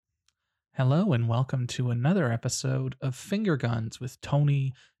Hello and welcome to another episode of Finger Guns with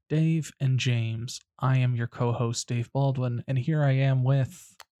Tony, Dave, and James. I am your co-host, Dave Baldwin, and here I am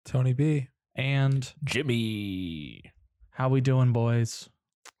with Tony B. and Jimmy. how we doing, boys?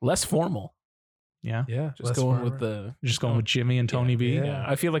 Less formal. Yeah, Yeah, Just going with the. just going with Jimmy and Tony B. yeah. Yeah,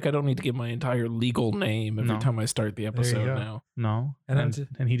 I feel like I don't need to give my entire legal name every No. time I start the episode go. now. No, And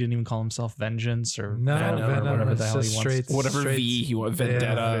and he didn't even call himself Vengeance or No, Venom or Venom, whatever it's the hell he just wants. straight- Whatever Straight- V he wants.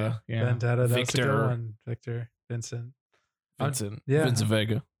 Vendetta. Yeah. Vendetta, that's a Victor. good one. Victor, Vincent, Vincent. yeah. Vincent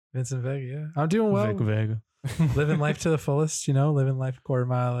Vega. Vincent Vega. Yeah, I'm doing well. Vega. Living life to the fullest. Living life a quarter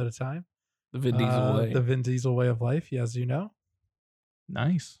mile at a time. The Vin Diesel way. The Vin Diesel way of life, as you know.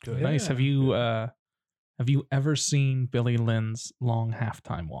 Nice, Good. nice. Yeah. Have you ever seen Billy Lynn's Long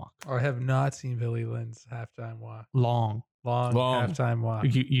Halftime Walk? I have not seen Billy Lynn's halftime walk. Long. Long halftime walk.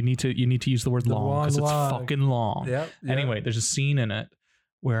 You need to use the word The long because it's long. fucking long. Yep. Anyway, there's a scene in it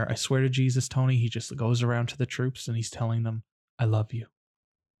where I swear to Jesus, Tony, he just goes around to the troops and he's telling them, I love you.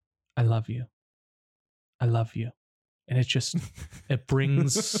 I love you. I love you. And it just,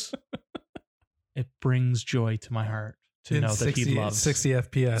 it brings joy to my heart to In know that he 60 loves. 60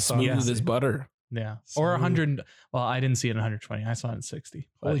 FPS. Smooth obviously. as butter. Yeah. Or Smooth. 100. Well, I didn't see it in 120. I saw it in 60.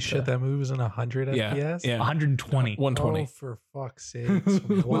 Holy but, shit, that movie was in 100 Yeah. FPS? Yeah. 120. 120. Oh, for fuck's sake.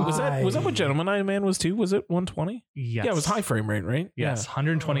 Wait, was that what Gentleman I Man was too? Was it 120? Yes. Yeah, it was high frame rate, right? Yes.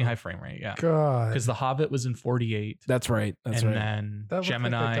 120 Oh. high frame rate. Yeah. God. Because The Hobbit was in 48. That's right. That's and right. then That looked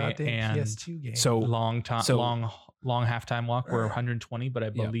Gemini like a goddamn and PS2 game. So long halftime walk were 120, but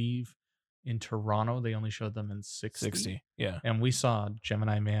I Yeah. believe in Toronto they only showed them in 60. 60. Yeah. And we saw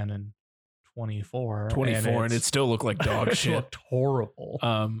Gemini Man in 24. 24, and it still looked like dog it shit. looked horrible.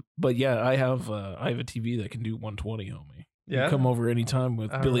 But yeah, I have a TV that can do 120, homie. yeah, Come over anytime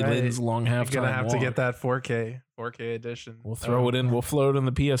with All Billy right. Lynn's long I'm halftime gonna have to walk. get that 4K edition. We'll throw it in. We'll float it in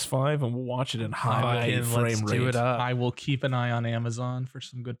the PS5 and we'll watch it in high Fucking frame let's rate. do it up. I will keep an eye on Amazon for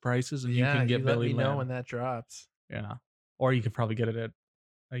some good prices, and yeah, you can get let Billy me Lynn. know when that drops. Yeah, or you could probably get it at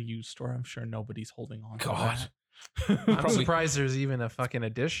a used store. I'm sure nobody's holding on. God. to I'm Probably- surprised there's even a fucking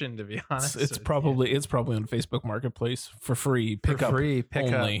edition, to be honest. It's probably on Facebook Marketplace for free. for Pick up free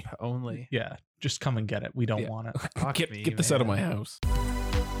pickup only. only. Yeah, just come and get it. We don't Yeah. want it. Fuck get me, this out of my man. house.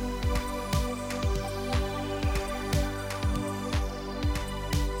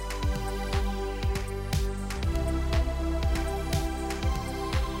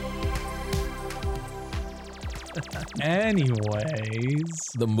 Anyways,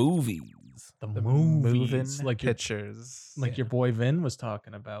 The movies. the Moving movies, like your pictures. your boy Vin was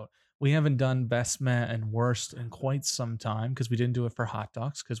talking about. We haven't done best met and worst in quite some time because we didn't do it for hot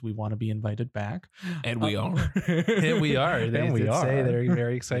docs because we want to be invited back. And we are. And we are. They And we did say are. they're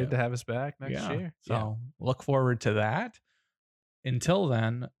very excited Yeah. to have us back next Yeah. year. So look forward to that. Until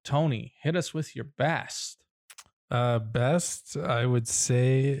then, Tony, hit us with your best. Best, I would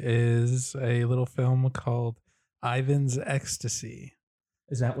say, is a little film called Ivan's Ecstasy.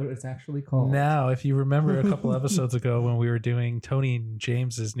 Is that what it's actually Now, if you remember a couple episodes ago when we were doing Tony and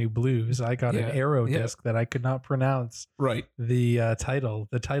James's New Blues, I got Yeah, an arrow yeah. disc that I could not pronounce Right. the title.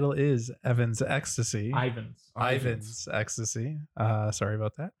 The title is Evan's Ecstasy. Ivan's. Ecstasy. Sorry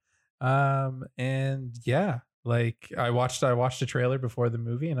about that. And yeah, like I watched the trailer before the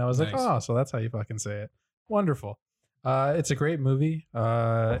movie, and I was like, Nice. oh, so that's how you fucking say it. Wonderful. It's a great movie.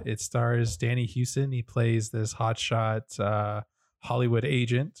 It stars Danny Houston. He plays this hotshot Hollywood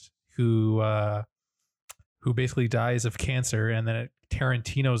agent who basically dies of cancer, and then it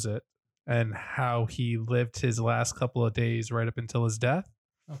Tarantino's it and how he lived his last couple of days right up until his death.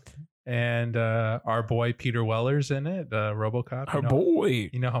 Okay. And our boy Peter Weller's in it, RoboCop. Our boy.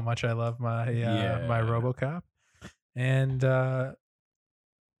 You know how much I love my Yeah. my RoboCop, and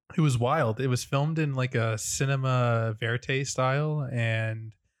it was wild. It was filmed in like a cinema verite style,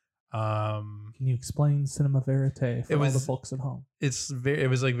 and Can you explain cinema verite for It all the was- folks at home? it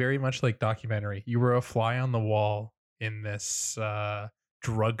was like very much like documentary. You were a fly on the wall in this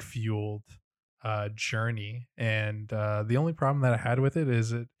drug fueled journey, and the only problem that I had with it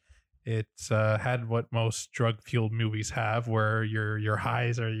is it had what most drug fueled movies have, where your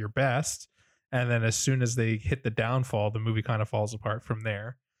highs are your best, and then as soon as they hit the downfall, the movie kind of falls apart from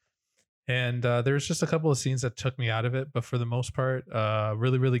there. And there's just a couple of scenes that took me out of it, but for the most part,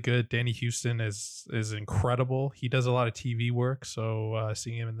 really, really good. Danny Houston is incredible. He does a lot of TV work, so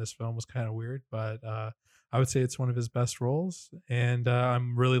seeing him in this film was kind of weird, but I would say it's one of his best roles, and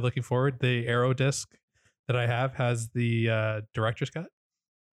I'm really looking forward. The Arrow disc that I have has the director's cut.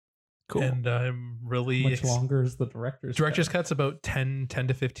 Cool. And I'm really How much longer is the director's Director's cut's about 10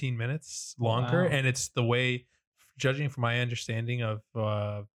 to 15 minutes longer, Wow. and it's the way judging from my understanding of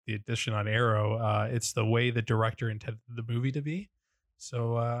the edition on Arrow, it's the way the director intended the movie to be.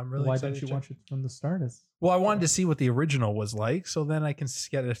 So I'm really excited. it from the start? Well, I wanted to see what the original was like, so then I can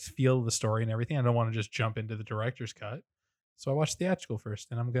get a feel of the story and everything. I don't want to just jump into the director's cut. So I watched the theatrical first,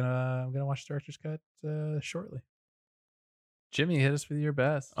 and I'm gonna watch the director's cut shortly. Jimmy, hit us with your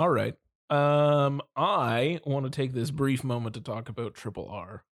best. All right. I want to take this brief moment to talk about Triple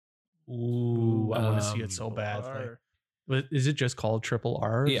R. Ooh, I want to see it so badly. But is it just called Triple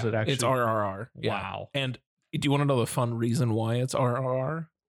R? Or is it actually? It's RRR. Yeah. Wow. And do you want to know the fun reason why it's RRR?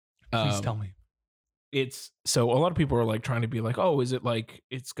 Please tell me. It's so a lot of people are like trying to be like, oh, is it like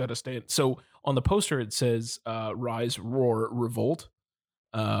it's got to stay? So on the poster it says Rise, Roar, Revolt.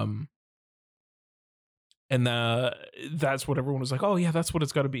 And that's what everyone was like, oh yeah, that's what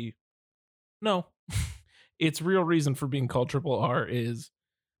it's got to be. No, its real reason for being called Triple R is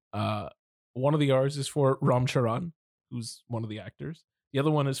one of the R's is for Ram Charan, who's one of the actors. The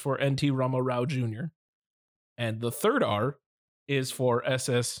other one is for N.T. Rama Rao Jr. And the third R is for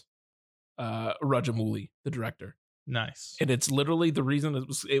S.S. Rajamouli, the director. Nice. And it's literally the reason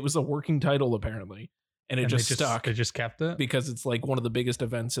it was a working title apparently, and it just stuck. They just kept it because it's like one of the biggest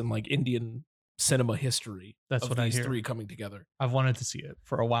events in like Indian cinema history. That's what these I hear. Three coming together. I've wanted to see it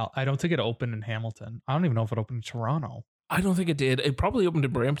for a while. I don't think it opened in Hamilton. I don't even know if it opened in Toronto. I don't think it did. It probably opened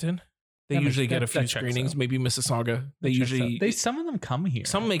in Brampton. They usually get a few screenings, maybe Mississauga. Some of them come here.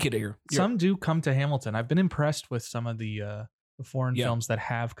 Some make it here. Some do come to Hamilton. I've been impressed with some of the foreign films that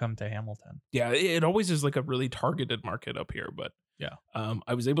have come to Hamilton. Yeah, it always is like a really targeted market up here. But yeah,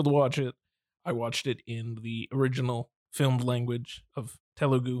 I was able to watch it. I watched it in the original filmed language of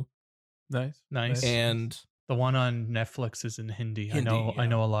Telugu. Nice. And the one on Netflix is in Hindi. I know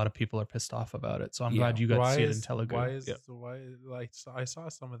a lot of people are pissed off about it. So I'm glad you got to see it in Telugu. I saw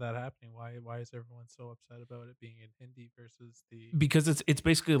some of that happening. Why is everyone so upset about it being in Hindi versus the? Because it's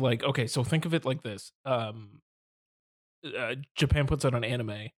basically like, okay, so think of it like this. Japan puts out an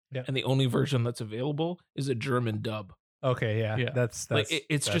anime, and the only version that's available is a German dub. Okay, yeah. That's like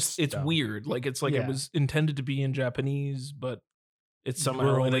it's weird. Like it's like it was intended to be in Japanese, but it's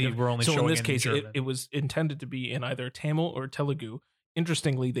somehow we're only so showing in this case German. it was intended to be in either Tamil or Telugu.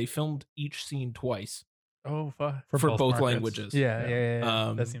 Interestingly, they filmed each scene twice. Oh, fuck. For both languages.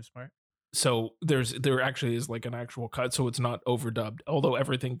 Yeah. That seems smart. So there actually is like an actual cut, so it's not overdubbed. Although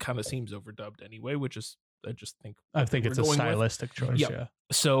everything kind of seems overdubbed anyway, which is I think it's a stylistic choice. Yeah.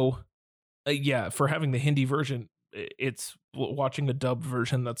 So for having the Hindi version, it's watching a dubbed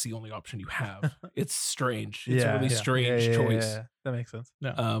version. That's the only option you have. It's strange. It's a really strange choice. Yeah. That makes sense.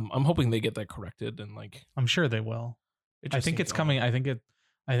 Yeah. I'm hoping they get that corrected and like I'm sure they will. I think it's coming. I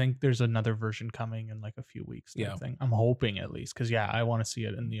think there's another version coming in like a few weeks. Thing. I'm hoping at least because I want to see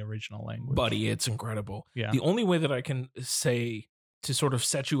it in the original language. Buddy, it's incredible. Yeah. The only way that I can say to sort of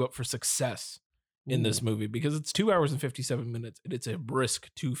set you up for success in this movie, because it's 2 hours and 57 minutes and it's a brisk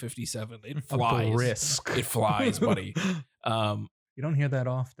 2:57. It flies. It flies, buddy. You don't hear that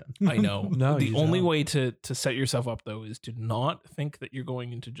often. I know. No, the only way to set yourself up though is to not think that you're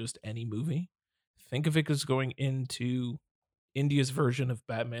going into just any movie. Think of it as going into India's version of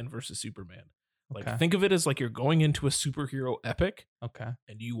Batman versus Superman. Like think of it as like you're going into a superhero epic. Okay.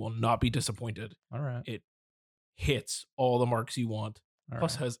 And you will not be disappointed. All right. It hits all the marks you want.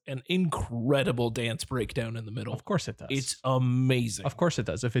 Plus has an incredible dance breakdown in the middle. Of course it does. It's amazing. Of course it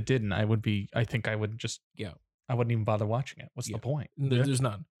does. If it didn't, I wouldn't even bother watching it. What's the point? There's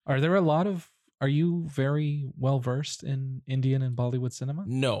none. Are you very well versed in Indian and Bollywood cinema?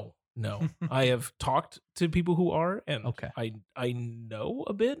 No. I have talked to people who are, and I know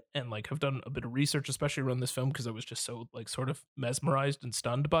a bit and like have done a bit of research, especially around this film, because I was just so like sort of mesmerized and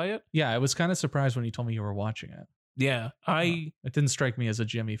stunned by it. Yeah, I was kind of surprised when you told me you were watching it. Yeah, it didn't strike me as a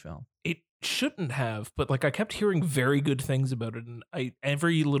Jimmy film. It shouldn't have, but like I kept hearing very good things about it, and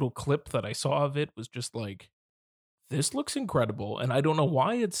every little clip that I saw of it was just like, this looks incredible, and I don't know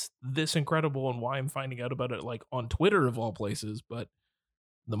why it's this incredible and why I'm finding out about it like on Twitter of all places, but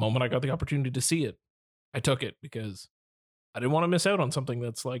the moment I got the opportunity to see it, I took it because I didn't want to miss out on something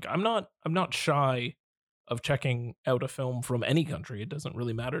that's like I'm not shy of checking out a film from any country. It doesn't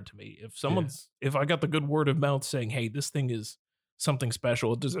really matter to me. If I got the good word of mouth saying, hey, this thing is something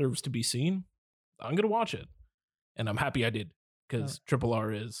special, it deserves to be seen, I'm going to watch it. And I'm happy I did because Triple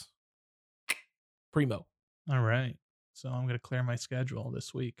R is primo. All right. So I'm going to clear my schedule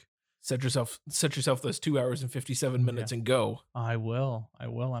this week. Set yourself those 2 hours and 57 minutes and go. I will.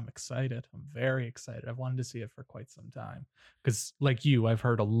 I'm excited. I'm very excited. I've wanted to see it for quite some time because like you, I've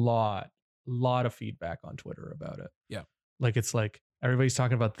heard a lot of feedback on Twitter about it. Yeah. Like it's like everybody's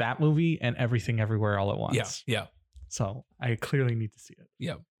talking about that movie and Everything Everywhere All at Once. Yeah. So I clearly need to see it.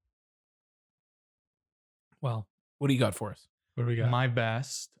 Yeah. Well, What do you got for us? What do we got? my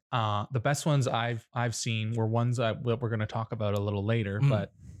best, the best ones I've seen were ones that we're going to talk about a little later. Mm.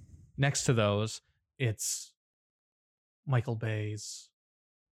 But next to those, it's Michael Bay's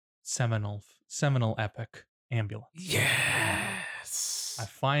seminal epic, Ambulance. Yes. I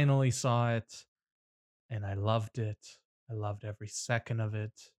finally saw it, and I loved it. I loved every second of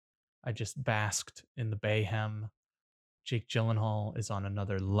it. I just basked in the Bayhem. Jake Gyllenhaal is on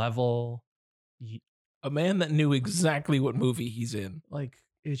another level. A man that knew exactly what movie he's in. Like,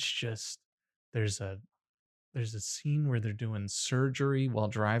 it's just, there's a scene where they're doing surgery while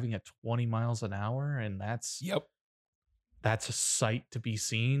driving at 20 miles an hour, and that's Yep. a sight to be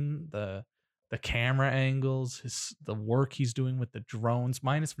seen. The camera angles, the work he's doing with the drones,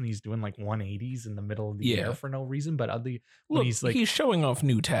 minus when he's doing like 180s in the middle of the Yeah. air for no reason, but when Look, he's like, he's showing off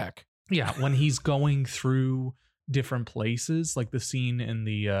new tech. yeah, when he's going through different places, like the scene in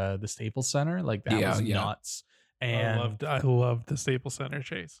the Staples Center, like that was nuts. And I loved the Staples Center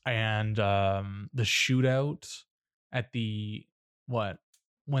chase. and the shootout at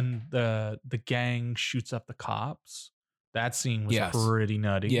when the gang shoots up the cops, that scene was Yes. pretty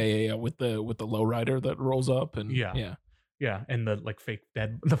nutty. Yeah. With the lowrider that rolls up and Yeah. And the like fake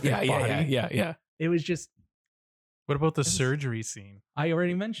body. Yeah. It was just, What about the surgery scene? I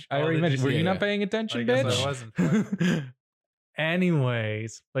already mentioned. Oh, did you Were see you it? not paying attention, I guess bitch? I wasn't.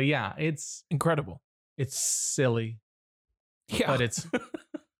 Anyways, but yeah, it's Incredible. silly, Yeah. but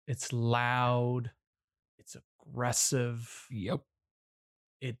it's loud, it's aggressive, Yep.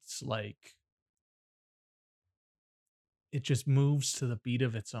 it's like it just moves to the beat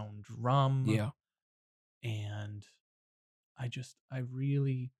of its own drum. Yeah. And I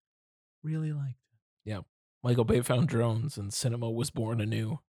really, really liked it. Michael Bay found drones and cinema was born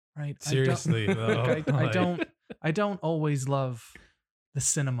anew. Right? Seriously, though. I don't always love the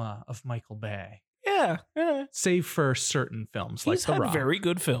cinema of Michael Bay, Yeah. save for certain films like He's The had Rock. very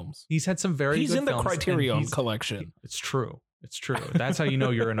good films. He's had some very He's good in the films, and Criterion collection. It's true. That's how you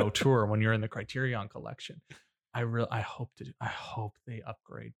know you're an auteur, when you're in the Criterion collection. I hope they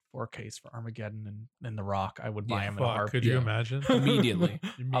upgrade 4Ks for Armageddon and The Rock. I would buy Yeah, them in a heartbeat. Could you Yeah. imagine? Immediately.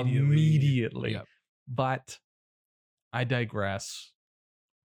 Immediately. Yep. But I digress.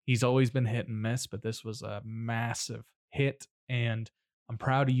 He's always been hit and miss, but this was a massive hit, and I'm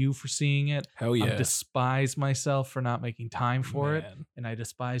proud of you for seeing it. Hell yeah. I despise myself for not making time for it, Man. and I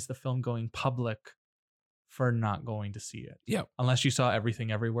despise the film going public for not going to see it. Yep. Unless you saw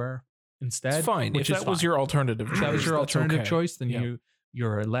Everything Everywhere instead. It's fine. which If is that was fine. your alternative choice. If that was your that's alternative okay. choice, then Yeah.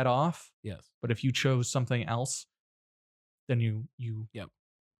 you're let off. Yes. But if you chose something else, then you Yep.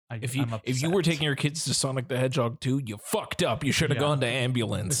 I'm If you upset. were taking your kids to Sonic the Hedgehog 2, you fucked up. You should have Yeah. gone to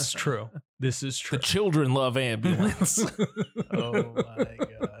Ambulance. This is true. This is The true. children love Ambulance. Oh my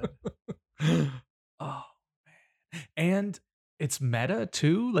god. Oh man. And it's meta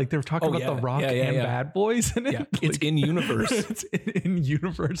too. Like they're talking Oh, about yeah. The Rock Yeah, and yeah. Bad Boys in it. Yeah, it's Like, in universe. It's in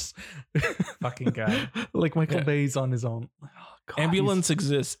universe. Fucking guy. Like Michael Yeah. Bay's on his own. Oh, God, Ambulance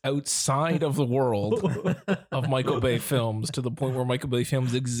exists outside of the world of Michael Bay films, to the point where Michael Bay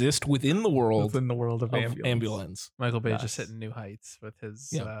films exist within the world within the world of of ambulance. Michael Bay Nice. just hitting new heights with his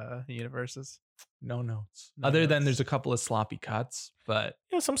Yeah. universes. No notes. No Other than notes. there's a couple of sloppy cuts, but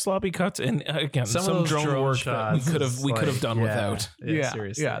Yeah, some sloppy cuts and again Some some, of those drone drone work shots that is we could have like, done yeah. without.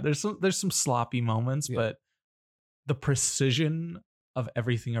 Seriously. there's some sloppy moments, Yeah. but the precision of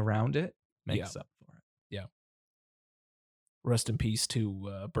everything around it makes up for it. Rest in peace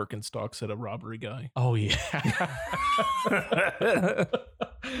to Birkenstocks at a robbery guy. Oh yeah.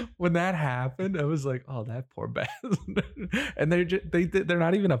 When that happened, I was like, "Oh, that poor bastard." And they're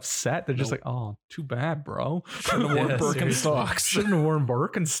not even upset. They're just Nope. like, "Oh, too bad, bro. Shouldn't have worn Yeah, Birkenstocks. Shouldn't have worn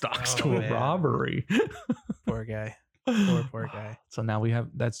Birkenstocks Oh, to a man. robbery." Poor guy. Poor guy. So now we have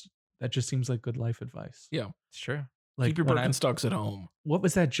that just seems like good life advice. Yeah. It's true. Like Keep your when Birkenstocks at home. what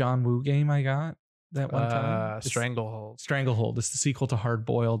was that John Woo game I got that one time? It's Stranglehold. Stranglehold. It's the sequel to Hard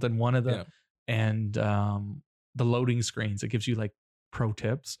Boiled, and one of the the loading screens, it gives you like pro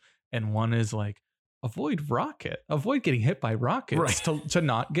tips, and one is like avoid getting hit by rockets Right. to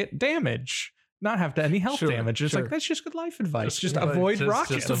not get damage, not have any health Sure, damage. It's sure. like that's just good life advice. Just Yeah, avoid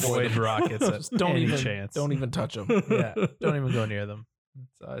rockets. Just avoid rockets at Just don't any even chance. don't even touch them. Yeah. Don't even go near them.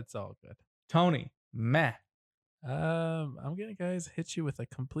 It's all good. Tony, meh. I'm gonna guys hit you with a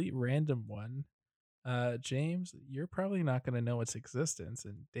complete random one. James, you're probably not gonna know its existence,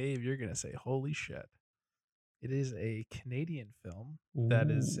 and Dave, you're gonna say, "Holy shit!" It is a Canadian film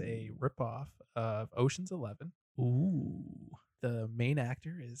that is a ripoff of Ocean's 11. Ooh. The main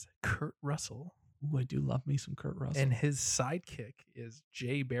actor is Kurt Russell, Ooh, I do love me some Kurt Russell. And his sidekick is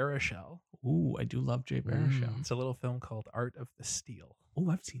Jay Baruchel. Ooh, I do love Jay Baruchel. It's a little film called Art of the Steal. Oh,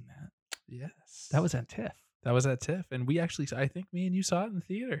 I've seen that. Yes. That was at TIFF. That was at TIFF. And we actually, I think me and you saw it in the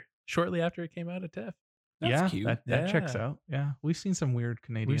theater shortly after it came out at TIFF. That's cute. That checks Yeah. out. Yeah, we've seen some weird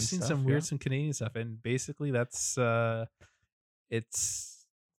Canadian We've seen stuff, some yeah. weird, some Canadian stuff. And basically that's,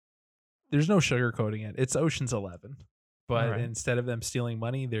 there's no sugarcoating it. It's Ocean's 11. But Alright. instead of them stealing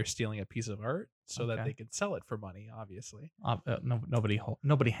money, they're stealing a piece of art so that Okay. they can sell it for money, obviously.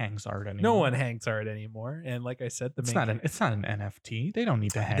 Nobody hangs art anymore. No one hangs art anymore. And like I said, It's not an NFT. They don't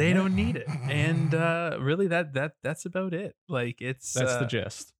need to hang. they it. don't need it. And really that's about it. Like it's That's the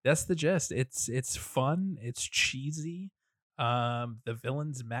gist. That's the gist. It's fun, it's cheesy. The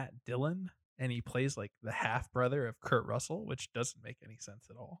villain's Matt Dillon, and he plays like the half brother of Kurt Russell, which doesn't make any sense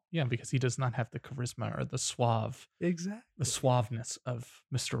at all. Yeah, because he does not have the charisma or the Exactly. suaveness of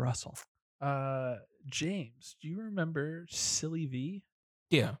Mr. Russell. James, do you remember Silly V?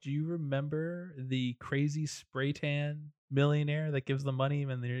 Yeah. Do you remember the crazy spray tan millionaire that gives the money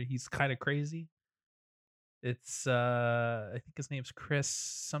and he's kind of crazy? It's I think his name's Chris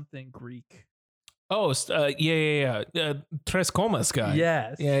something Greek. Oh, yeah. Tres Comas guy.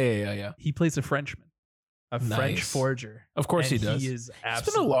 Yes. Yeah. He plays a Frenchman, a French Nice. forger. Of course And he does. He is It's been a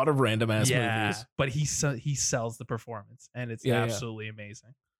absolutely lot of random ass movies. but he sells the performance, and it's Yeah, yeah. absolutely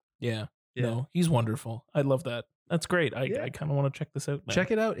amazing. Yeah. Yeah. No, he's wonderful. I love that. That's great. I Yeah. kind of want to check this out now.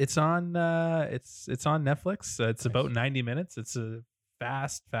 Check it out. It's on it's on Netflix. It's Nice. about 90 minutes. It's a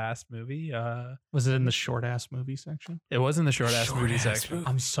fast movie. Was it in the short ass movie section? It was in the short ass movie Short-ass section. movie.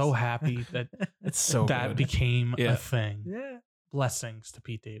 I'm so happy that It's so that good. became Yeah. a thing. Yeah, Blessings to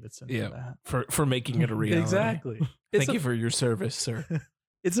Pete Davidson Yeah. for that. for making it a reality. exactly. Thank you for your service, sir.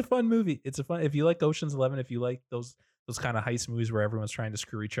 It's a fun movie. It's a fun. If you like Ocean's 11, if you like those kind of heist movies where everyone's trying to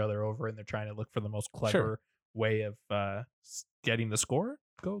screw each other over and they're trying to look for the most clever way of getting the score,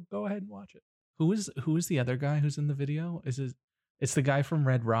 go ahead and watch it. Who is the other guy who's in the video? It's the guy from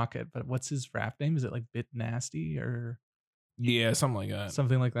Red Rocket, but what's his rap name? Is it like Bit Nasty or Yeah, something like that.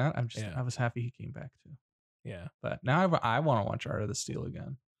 something like that? Yeah. I was happy he came back too. Yeah. But now I want to watch Art of the Steal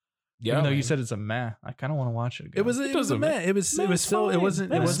again. Yeah. Even though you man. said it's a meh, I kind of want to watch it again. It was a doesn't meh. It was No, it's still it fine.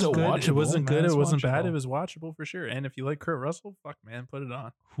 wasn't It's still good. It watchable. wasn't good. Man, It it's wasn't bad. watchable. It was watchable for sure. And if you like Kurt Russell, fuck man, put it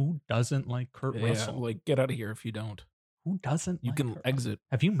on. Who doesn't like Kurt Yeah, Russell? like get out of here if you don't. Who doesn't? You like can Kurt exit.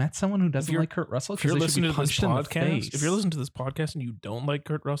 Have you met someone who doesn't you're- like Kurt Russell? If you're 'Cause they should listening be to this punched in the podcast, if face. you're listening to this podcast and you don't like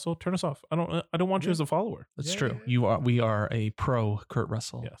Kurt Russell, turn us off. I don't want you Yeah. as a follower. That's Yeah, true. yeah. We are a pro Kurt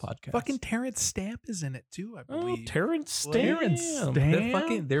Russell Yes. podcast. Fucking Terrence Stamp is in it too, I Oh, believe. Terrence Stamp. Terrence The Stamp.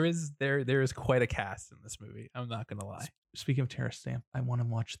 fucking there is quite a cast in this movie. I'm not gonna lie. Speaking of Terrence Stamp, I want to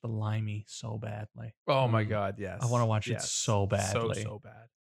watch The Limey so badly. Oh my Mm. god, yes. I wanna watch it Yes. so badly. So bad.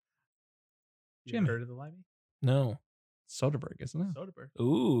 You Jimmy. heard of the Limey? No. Soderbergh, isn't it? Soderbergh.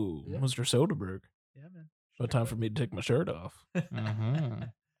 Ooh, Yeah. Mr. Soderbergh. Yeah, man. No time for me to take my shirt off. Mm-hmm.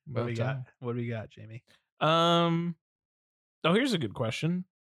 What we got? What do we got, Jamie? Oh, here's a good question.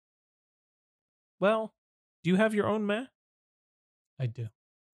 Well, do you have your own meh? I do.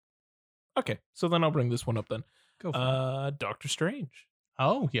 Okay, so then I'll bring this one up then. Go for it. Doctor Strange.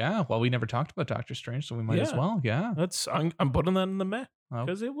 Oh yeah. Well, we never talked about Doctor Strange, so we might as Yeah. well. Yeah. I'm putting that in the meh Oh.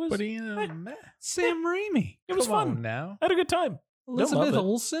 because it was What do you eh, know? Sam Raimi, it was Come on fun. now. I had a good time. Elizabeth it.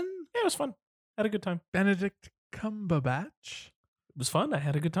 Olsen. Yeah, it was fun. Had a good time. Benedict Cumberbatch. It was fun. I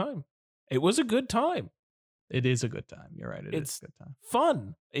had a good time. It was a good time. It is a good time. You're right. It's- a good time.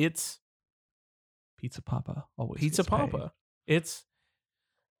 Fun. It's Pizza Papa always. Pizza gets paid. Papa. It's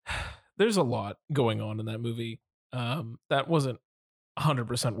there's a lot going on in that movie. That wasn't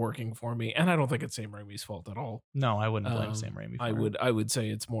 100% working for me, and I don't think it's Sam Raimi's fault at all. No, I wouldn't blame Um, Sam Raimi. For I would say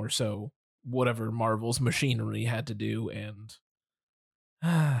it's more so whatever Marvel's machinery had to do, and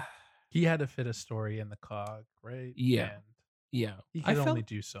He had to fit a story in the cog, right? Yeah. And yeah, he I could only felt-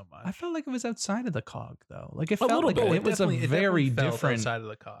 do so much. I felt like it was outside of the cog, though. Like it A felt little like bit. it was a very different side of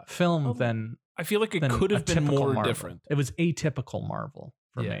the cog. film Oh, than I feel like it than could a have been typical more Marvel. different, It was atypical Marvel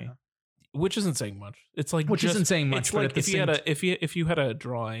for Yeah. me. which isn't saying much. It's like Which just- isn't saying much, It's but like at the if you had same if you had a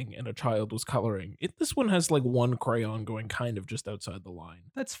drawing and a child was coloring, this one has like one crayon going kind of just outside the line.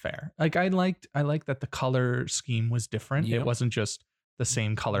 That's fair. Like I liked that the color scheme was different. Yep. It wasn't just the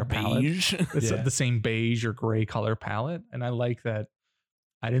same color palette. Beige. It's Yeah. the same beige or gray color palette. And I like that.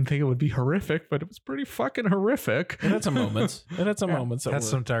 I didn't think it would be horrific, but it was pretty fucking horrific. It had some moments. It had some Yeah. moments that That's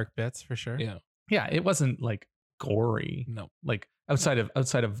were some dark bits for sure. yeah. Yeah, it wasn't like gory. No. Like outside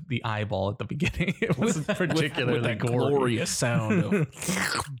of the eyeball at the beginning, it wasn't particularly with that gory. glorious sound of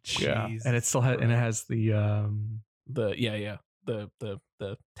Yeah, Jesus and it still had and it has the the yeah. the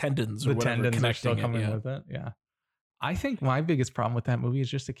tendons or The whatever tendons are connecting still coming it. Yeah. with it. Yeah. I think my biggest problem with that movie is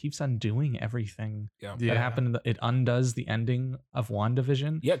just it keeps undoing everything Yeah. that happened. It undoes the ending of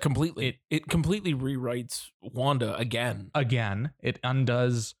WandaVision. Yeah, completely. It completely rewrites Wanda again. Again, it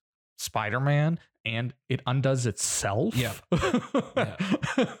undoes Spider-Man and it undoes itself. Yeah.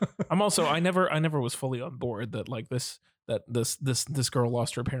 I never was fully on board that like this girl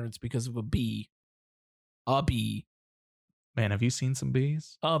lost her parents because of a bee. A bee. Man, have you seen some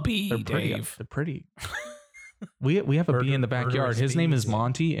bees? A bee, They're pretty. Dave. They're pretty. We have a bee in the backyard. Murderous His name is bees.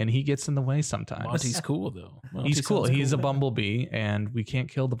 Monty, and he gets in the way sometimes. Monty's cool though. Monty He's cool. sounds He's a bumblebee, and we can't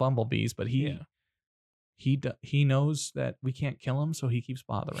kill the bumblebees. But he knows that we can't kill him, so he keeps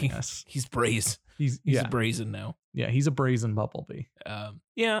bothering us. He's brazen. He's brazen now. yeah. He's a brazen bumblebee.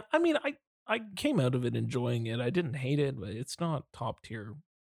 Yeah, I mean, I came out of it enjoying it. I didn't hate it, but it's not top tier,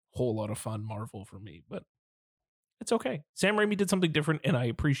 whole lot of fun Marvel for me. But it's okay. Sam Raimi did something different, and I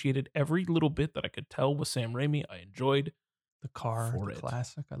appreciated every little bit that I could tell with Sam Raimi. I enjoyed The car, For the it.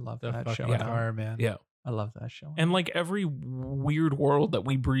 classic. I love The that fucking show. car, man. Yeah. I love that show. And like every weird world that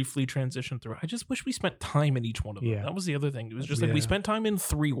we briefly transitioned through, I just wish we spent time in each one of them. Yeah. That was the other thing. It was just like we Yeah. spent time in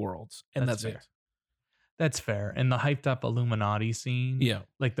 3 worlds, and That's that's fair. it. That's fair. And the hyped up Illuminati scene. Yeah.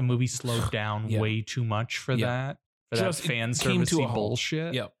 Like the movie slowed down Yeah. way too much for Yeah. that. For Just- that fan it came to a servicey halt.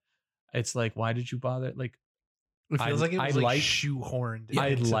 bullshit. Yep. It's like, why did you bother? Like It feels like it I was like like- shoehorned. I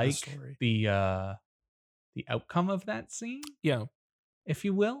into the like story. the outcome of that scene, Yeah. if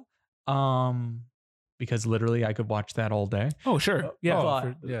you will. Because literally I could watch that all day. Oh, sure. Yeah.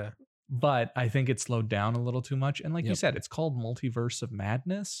 but- Yeah. But I think it slowed down a little too much. And like you Yep. said, it's called Multiverse of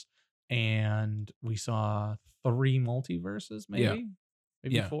Madness. And we saw 3 multiverses, maybe. Yeah.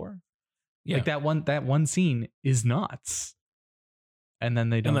 Maybe Yeah. 4. Yeah. Like that one scene is nuts. And then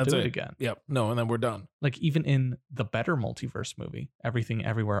they don't that's do it it. again. Yep. No, and then we're done. Like even in the better multiverse movie, Everything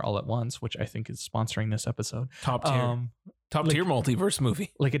Everywhere All at Once, which I think is sponsoring this episode. Top tier. Top like- tier multiverse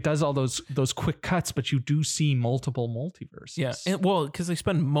movie. Like it does all those quick cuts, but you do see multiple multiverses. Yeah. And, well, because they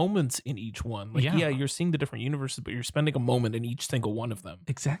spend moments in each one. Like, Yeah. yeah, you're seeing the different universes, but you're spending a moment in each single one of them.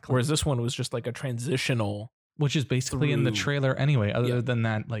 exactly. Whereas this one was just like a transitional. Which is basically in the through- trailer anyway, other Yeah. than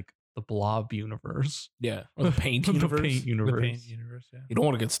that, like the Blob universe. Yeah. Or the paint The universe. Paint The universe. paint universe. Yeah. You don't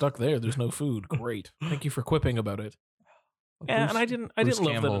want to get stuck there. There's no food. Great. Thank you for quipping about it. Yeah, and I didn't Bruce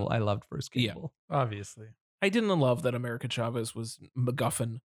love Campbell. that. I loved Bruce Yeah. Campbell. Obviously. I didn't love that America Chavez was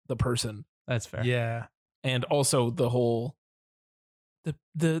MacGuffin, the person, That's fair. Yeah. and also the whole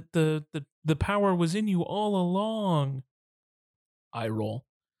the power was in you all along. Eye roll.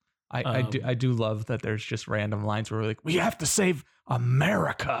 I do love that there's just random lines where we're like, we have to save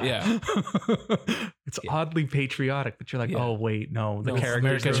America. Yeah. It's Yeah. oddly patriotic, but you're like, Yeah. oh wait, no, the No, character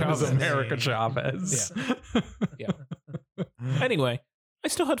America is Chavez. America Chavez. Anyway, I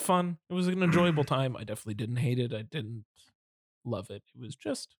still had fun. It was an enjoyable time. I definitely didn't hate it. I didn't love it. It was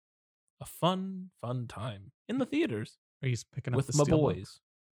just a fun time in the theaters Are you picking up with the my Steelbook? boys.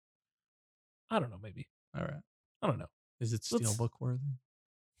 I don't know. Maybe. All right. I don't know. Is it Let's- Steelbook worthy?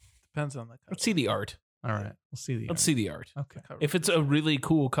 Depends on the cover. Let's see the art. All right. We'll see the. Let's see the art. Okay. Cover If it's for a really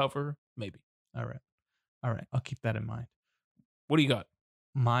cool cover, maybe. All right. All right. I'll keep that in mind. What do you got?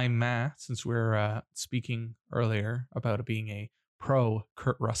 My math, since we're speaking earlier about it being a pro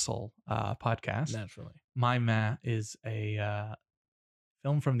Kurt Russell podcast, Naturally. My Ma is a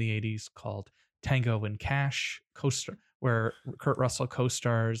film from the 80s called Tango and Cash, where Kurt Russell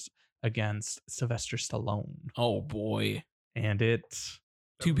co-stars against Sylvester Stallone. Oh boy. And it's,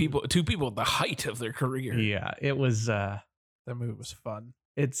 Two people at the height of their career. yeah, it was, that movie was fun.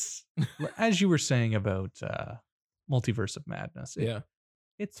 it's, as you were saying about Multiverse of Madness, Yeah.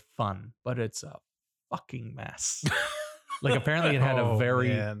 it's fun, but it's a fucking mess. Like apparently it had a Oh, very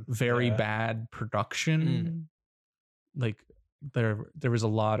man. very Yeah. bad production. Like there was a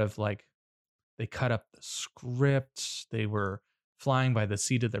lot of like they cut up the script. They were flying by the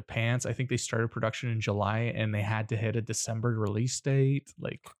seat of their pants. I think they started production in July and they had to hit a December release date.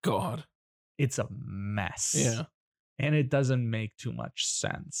 Like God. it's a mess. Yeah. And it doesn't make too much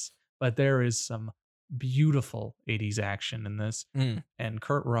sense. But there is some beautiful 80s action in this. Mm. And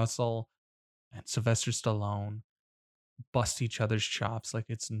Kurt Russell and Sylvester Stallone bust each other's chops like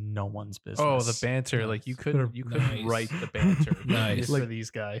it's no one's business. Oh, the banter! Like you couldn't Nice. write the banter. Nice. for these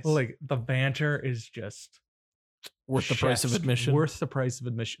guys. like the banter is just Worth the price of chef's admission. Worth the price of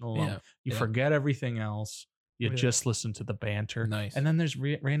admission alone. Yeah. You yeah. forget everything else. You Yeah. just listen to the banter. Nice. And then there's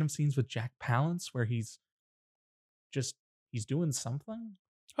random scenes with Jack Palance where he's doing something.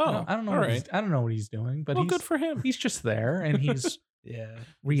 Oh, I don't know. All What right. I don't know what he's doing, but Well, good for him. he's just there and he's yeah,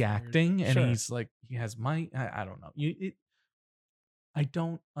 reacting and Sure. he's like he has I don't know. I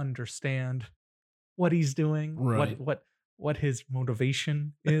don't understand what he's doing, Right. what his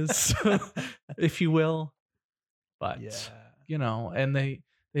motivation is, if you will. But you know, and they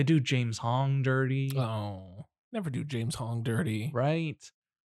do James Hong dirty, Oh, never do James Hong dirty. right?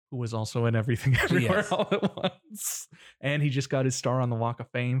 Who was also in Everything Everywhere Yes. All at Once, and he just got his star on the Walk of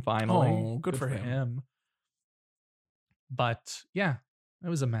Fame finally. Oh, good for him. But yeah, it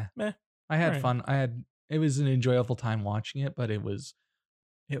was a meh. Meh. I had Alright. fun. It was an enjoyable time watching it, but it was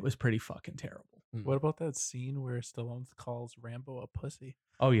pretty fucking terrible. What about that scene where Stallone calls Rambo a pussy?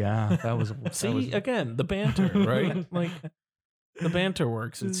 Oh yeah, that was See, again, the banter, right? Like, the banter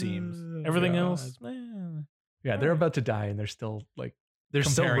works, it seems. Everything else, yeah, they're about to die and they're still like They're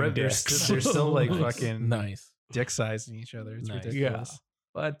still comparing they're dicks. still like Nice. fucking nice. dick sizing each other. It's Nice. ridiculous.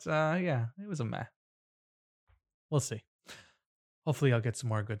 But yeah, it was a meh. We'll see. Hopefully, I'll get some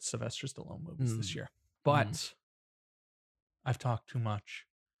more good Sylvester Stallone movies this year. But I've talked too much.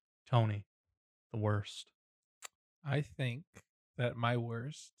 Tony, the worst. I think that my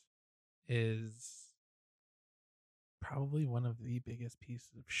worst is probably one of the biggest pieces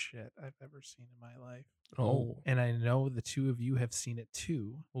of shit I've ever seen in my life. Oh. And I know the two of you have seen it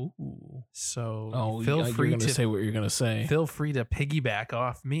too. Ooh. So Oh, feel you're free going to to say what you're going to say. feel free to piggyback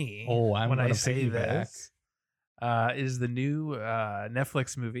off me. Oh, I'm when I gonna say piggyback. this. Is the new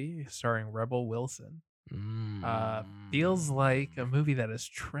Netflix movie starring Rebel Wilson. Feels like a movie that is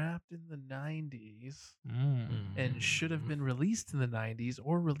trapped in the 90s and should have been released in the 90s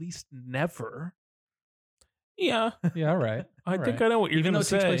or released never. Yeah, Yeah, all right. I All think right. I know what you're Even going though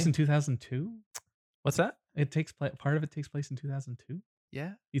to it takes say. place in 2002, What's that? part of it takes place in 2002.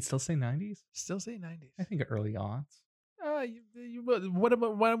 Yeah, You'd still say 90s? still say 90s. I think early aughts. What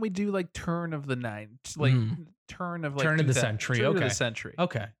about why don't we do like turn of the like turn of like Turn of the 2000 century, turn of okay. the century.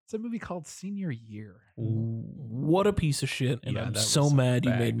 Okay. It's a movie called Senior Year. What a piece of shit, and Yeah, I'm that so was a mad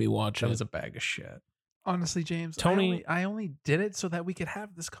you bag. made me watch That it. was a bag of shit. Honestly, James, Tony- I only did it so that we could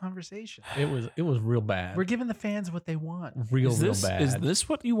have this conversation. It was real bad. We're giving the fans what they want. real Is this, bad. is this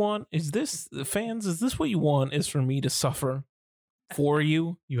what you want? Is this, fans, is this what you want? Is for me to suffer for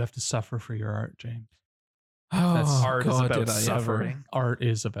you? You have to suffer for your art, James. That's Oh, art is God, about did I ever. suffering. Art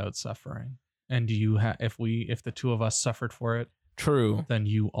is about suffering. And you if the two of us suffered for it, True. then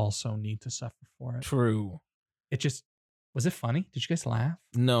you also need to suffer for it. True. It just was it funny? Did you guys laugh?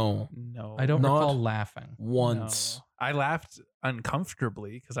 No. No, I don't Not recall laughing. Once. no. I laughed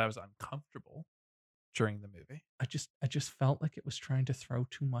uncomfortably because I was uncomfortable during the movie. I just felt like it was trying to throw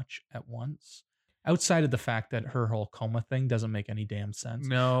too much at once. Outside of the fact that her whole coma thing doesn't make any damn sense.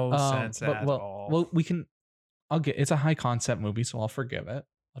 No sense but, at well, all. Well, it's a high concept movie, so I'll forgive it.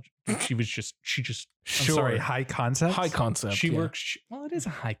 She just I'm sorry, high concept. High concept. she yeah. works. Well, it is a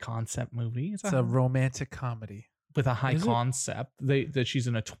high concept movie. It's a romantic comedy. with a high Is it? concept. That she's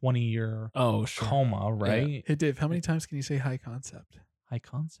in a 20-year Oh, sure. coma, right? Hey Dave, how many times can you say high concept? High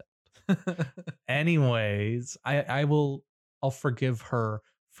concept. Anyways, I'll forgive her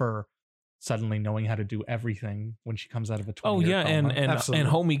for suddenly knowing how to do everything when she comes out of a 20 Oh yeah, and Absolutely.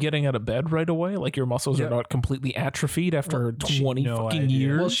 homie getting out of bed right away, like your muscles Yep. are not completely atrophied after Well, 20 no fucking idea.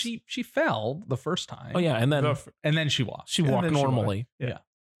 years. well, she fell the first time. oh yeah, and then and then she walked. she and walked then she walked. normally.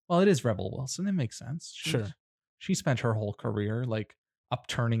 Well, it is Rebel Wilson. It makes sense. Sure. She spent her whole career like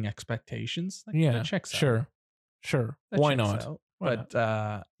upturning expectations. Like, Yeah, that checks out. Sure. That Why checks not? out. Why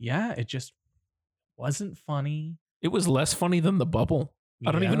But yeah, it just wasn't funny. It was less funny than the bubble.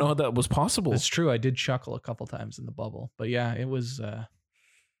 I don't even know how that was possible. It's true. I did chuckle a couple times in the bubble, but yeah, it was.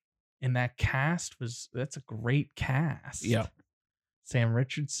 And that cast that's a great cast. Yep. Sam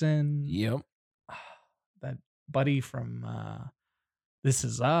Richardson. Yep. That buddy from This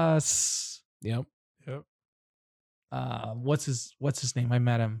Is Us. Yep. Yep. What's his name? I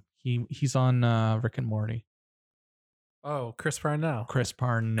met him. He's on Rick and Morty. Oh, Chris Parnell. Chris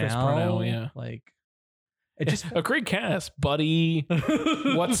Parnell. yeah. Like it just A great cast, buddy.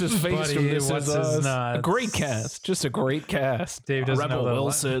 What's his face Buddy, from This what's Is his Us? nuts? A great cast. Just a great cast. Dave doesn't Rebel know the-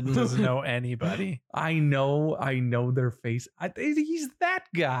 Wilson. doesn't know anybody. I know their face. He's that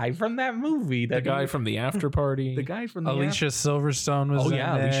guy from that movie. The That guy from the after party. the guy from the Alicia Silverstone was. Oh in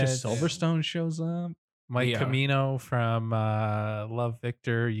yeah, Alicia it. Silverstone shows up. Mike Yeah. Camino from Love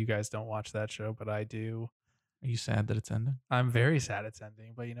Victor. You guys don't watch that show, but I do. Are you sad that it's ending? I'm very sad it's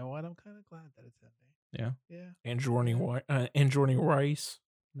ending, but you know what? I'm kind of glad that it's ending. Yeah. Yeah. Anjorny Rice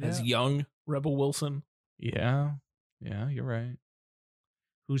as Yeah. young Rebel Wilson. Yeah, you're right.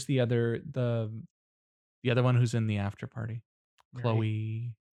 Who's the other one who's in the after party? Mary-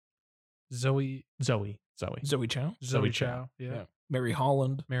 Chloe. Zoe Zoe Zoe Chow, Zoe Chow. Chow. Yeah. Mary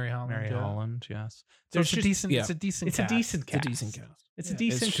Holland. Mary Holland. Mary yeah. Holland, yes. So There's it's a just- decent. yeah. It's a decent. It's a cast. decent It's a cast. decent cast. It's a Yeah.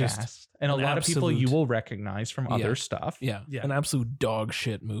 decent It's just cast, and a an lot of people you absolute- will recognize from other stuff. Yeah, Yeah. an absolute dog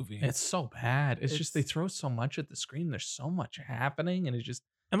shit movie. It's so bad. It's just they It's- throw so much at the screen. There's so much happening, and it just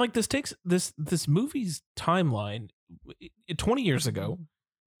And like this takes this movie's timeline 20 years ago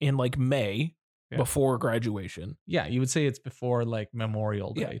in like May Yeah. before graduation, yeah, you would say it's before like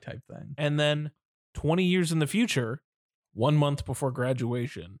Memorial Day Yeah. type thing. and then 20 years in the future, 1 month before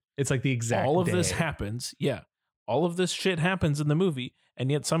graduation, It's like the exact all of this day. happens. Yeah. All of this shit happens in the movie, and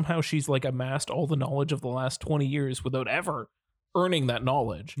yet somehow she's like amassed all the knowledge of the last 20 years without ever earning that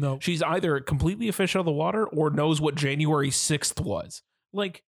knowledge. No. She's either completely a fish out of the water or knows what January 6th was.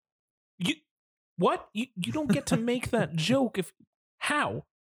 Like, you don't get to make that joke if how?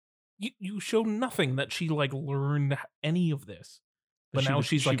 You show nothing that she like learned any of this. But now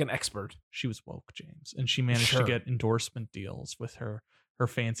she's like an expert. She was woke, James, and she managed Sure. to get endorsement deals with her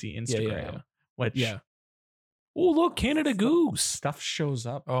fancy Instagram, yeah. which Yeah. Oh, look, Canada Goose. stuff shows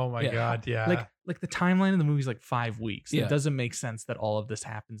up. Oh my Yeah. god. Yeah. Like the timeline of the movie is like 5 weeks. Yeah. It doesn't make sense that all of this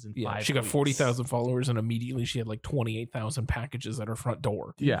happens in Yeah, 5 she got weeks. 40,000 followers, and immediately she had like 28,000 packages at her front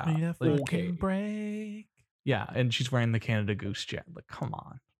door. Yeah, Give me a like, fucking break. yeah, and she's wearing the Canada Goose jet. Like, come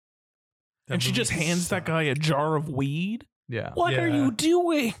on. That And she movie just hands that guy a jar of weed. Yeah, What are Yeah. you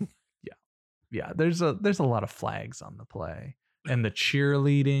doing? yeah. There's a lot of flags on the play, and the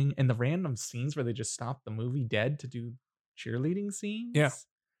cheerleading, and the random scenes where they just stop the movie dead to do cheerleading scenes. Yeah.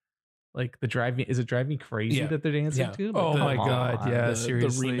 Like the Drive Me Crazy Yeah. that they're dancing Yeah. to. Like, Oh my come god. on. Yeah. the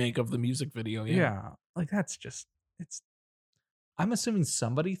seriously. remake of the music video. Yeah. Like that's just it's I'm assuming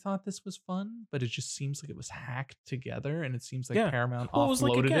somebody thought this was fun, but it just seems like it was hacked together, and it seems like Yeah. Paramount Well, it was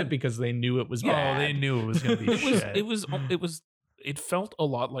like, offloaded again- it because they knew it was Oh, bad. they knew it was gonna be shit. It felt a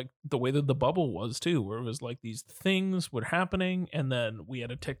lot like the way that the bubble was too, where it was like these things were happening, and then we had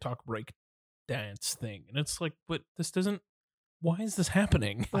a TikTok break dance thing, and it's like, but this doesn't. Why is this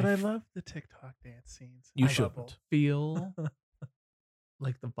happening? But I love the TikTok dance scenes. You I shouldn't. bubble. feel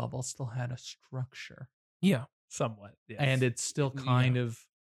like the bubble still had a structure, Yeah, Somewhat. Yes. and it still kind of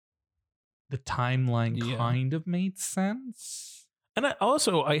the timeline Yeah. kind of made sense. and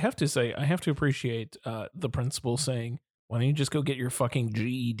I have to say, I have to appreciate the principal saying, "Why don't you just go get your fucking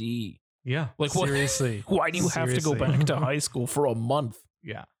GED?" Yeah, Like, what? seriously. Why do you have to go Seriously. back to high school for a month?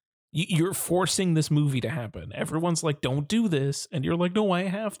 yeah. You're forcing this movie to happen. Everyone's like, "Don't do this," and you're like, "No, I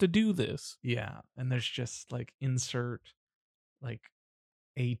have to do this." Yeah, and there's just like insert like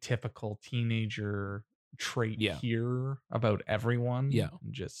atypical teenager trait Yeah. here about everyone. Yeah.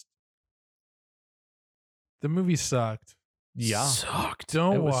 and just The movie sucked. Sucked.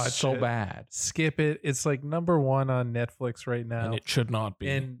 Don't it was watch so it. bad. Skip it. It's like #1 on Netflix right now. And it should not be.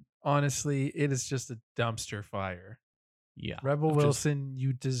 And honestly, it is just a dumpster fire. Yeah, Rebel I've just- Wilson,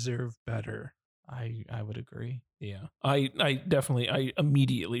 you deserve better. I would agree. Yeah, I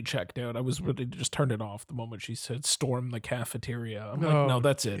immediately checked out. I was ready to just turn it off the moment she said storm the cafeteria. I'm like, no,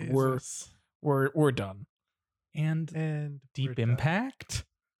 that's it. Jesus. We're done. And And Deep we're done. Impact.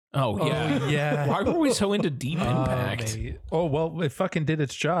 Oh yeah, Oh, yeah. Why were we so into Deep Oh, Impact? mate. Oh, well, it fucking did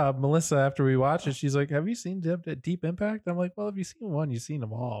its job. Melissa, after we watched it, she's like, "Have you seen Deep Impact?" I'm like, "Well, if you've seen one, you've seen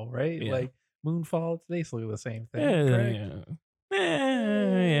them all, right?" Yeah. Like Moonfall, it's basically the same thing. Yeah, correct?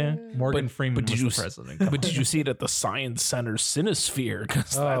 yeah. Morgan But- Freeman but did was you the s- president. But did you see it at the Science Center Cinesphere?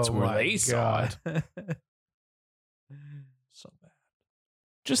 Because that's Oh where my they saw it. God. so bad?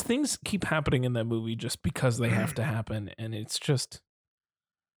 Just things keep happening in that movie just because they have to happen, and it's just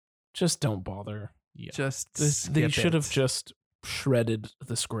don't bother. Yeah, They skip should have it. just shredded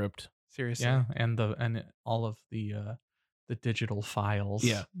the script. Seriously. yeah, and all of the digital files.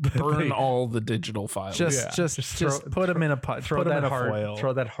 Yeah, burn all the digital files. Just, Yeah. just, Just just, throw- put them in a pot. throw Put them that in a hard foil.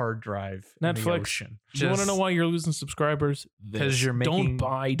 throw that hard drive in the Netflix. ocean. You want to know Just- why you're losing subscribers? 'Cause you're Don't making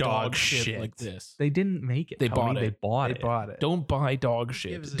buy dog dog shit shit. like this. They didn't make it. They Tony. bought They it. bought They it. bought it. Don't buy dog Who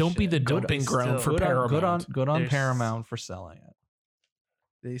shit. gives a Don't be the shit? dumping Good- ground for still- Paramount. Good on There's- Paramount for selling it.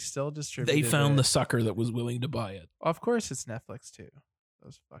 They still distribute. They found the sucker that was willing to buy it. Of course, it's Netflix too.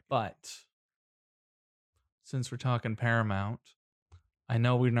 Those fucking. But since we're talking Paramount, I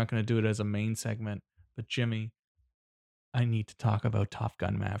know we're not going to do it as a main segment, but Jimmy, I need to talk about Top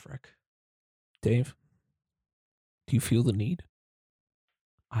Gun Maverick. Dave, do you feel the need?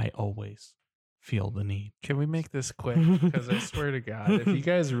 I always feel the need. Can we make this quick? Because I swear to God, if you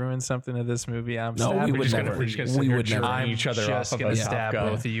guys ruin something of this movie, I'm No, stabbing we would you. never. We're just gonna sit We here would never. jerking I'm each other just off gonna about Top stab Gun.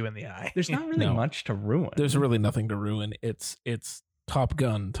 both of you in the eye. There's not really No. much to ruin. There's really nothing to ruin. It's Top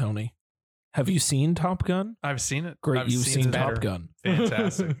Gun, Tony. Have you seen Top Gun? I've seen it. Great, I've you've seen it. Top better. Gun.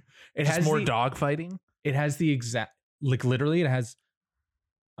 Fantastic. It Just has more the, dog fighting. It has the exact, like literally it has,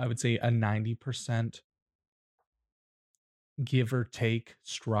 I would say, a 90% give or take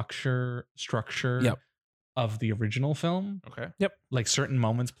structure Yep. of the original film. Okay. Like certain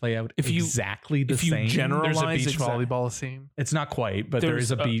moments play out If you- exactly the if you same. generalize There's a beach exact- volleyball scene. It's not quite, but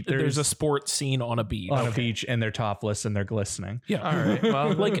there's a beach. There's a sports scene on a beach. on a beach, and they're topless and they're glistening. Yeah. All right.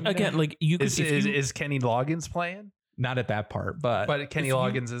 Well, Like again, like you could is Kenny Loggins playing? Not at that part, but Kenny if you-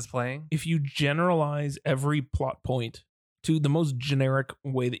 Loggins is playing. if you generalize every plot point to the most generic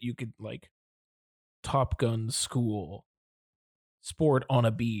way that you could, like Top Gun school, sport on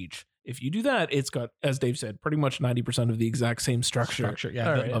a beach. If you do that, it's got, as Dave said, pretty much 90% of the exact same structure. yeah,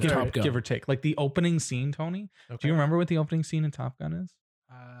 All right, of give, Top Gun. give or take. Like the opening scene, Tony. Do you remember what the opening scene in Top Gun is?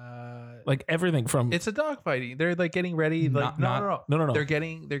 Like everything from It's a dog fighting. They're like getting ready. Like Not- no. They're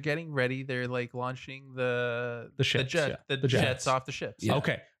getting ready. They're like launching the ships, jet, yeah. the The jets jets. off the ships. Yeah.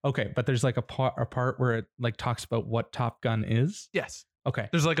 Okay, but there's like a part where it like talks about what Top Gun is. Yes. Okay,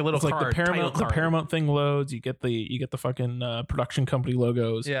 There's like a little it's like card, the Paramount. title The card. Paramount thing loads. You get the fucking production company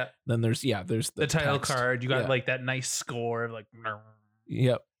logos. Yeah. Then there's The title text. card. You got Yeah. like that nice score. Like.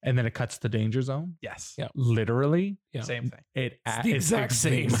 Yep. and then it cuts to Danger Zone. Yes. Yeah. Literally, Yeah. Same thing. it's the exact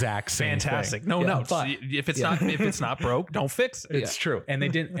same. exact same. Fantastic. thing. No, Yeah, no. but- if it's Yeah. not broke, don't fix it. It's true, and they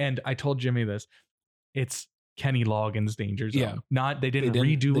didn't. And I told Jimmy this. It's Kenny Loggins' Danger Zone. Yeah. Not they didn't, They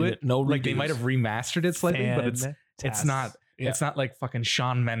didn't- redo they it. didn't- no like they redos. might have remastered it slightly, but it's not. Yeah. It's not like fucking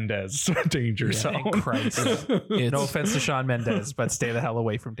Sean Mendes Danger Yeah. Zone. Thank Christ. It's- No offense to Sean Mendes, but stay the hell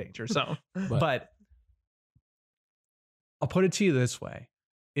away from Danger Zone. But I'll put it to you this way: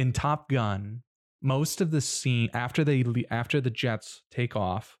 in Top Gun, most of the scene after the jets take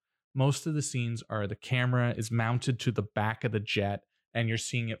off, most of the scenes are the camera is mounted to the back of the jet and you're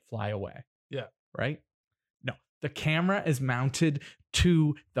seeing it fly away. Yeah. Right? No, the camera is mounted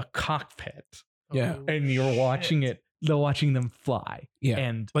to the cockpit Yeah. and you're watching it. They're watching them fly. Yeah.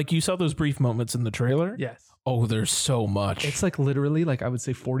 And Like you saw those brief moments in the trailer. Yes. Oh, there's so much. it's like literally like I would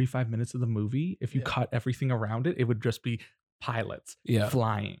say 45 minutes of the movie. If you Yeah. cut everything around it, it would just be pilots Yeah.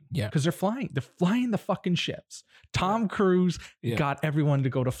 flying. Yeah. Because they're flying. They're flying the fucking ships. Tom Cruise Yeah. got everyone to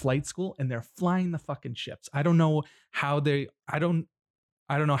go to flight school and they're flying the fucking ships. I don't know how they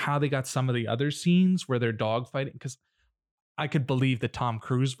got some of the other scenes where they're dogfighting, because I could believe that Tom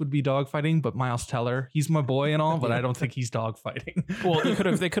Cruise would be dogfighting, but Miles Teller, he's my boy and all, but I don't think he's dogfighting. Well, they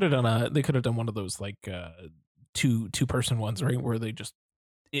could have done one of those like two person ones, right? Where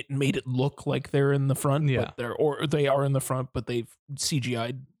it made it look like they're in the front, Yeah. but they are in the front, but they've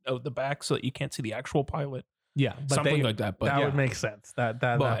CGI'd out the back so that you can't see the actual pilot. Yeah, but Something like that. But That yeah. would make sense. That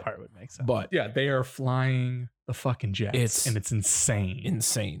But- part would make sense. but yeah, they are flying the fucking jets, and it's insane.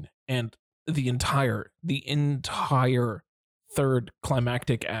 insane. And the entire third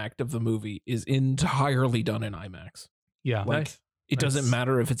climactic act of the movie is entirely done in IMAX. Yeah, Like it doesn't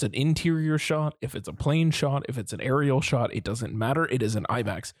matter if it's an interior shot, if it's a plane shot, if it's an aerial shot, it doesn't matter. It is an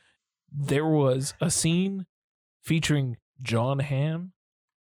IMAX. There was a scene featuring John Hamm,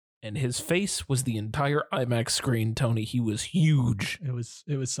 and his face was the entire IMAX screen, Tony. He was huge. it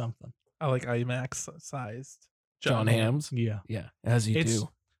was something. I like IMAX sized John Hamm's. Yeah. Yeah, as you It's- do.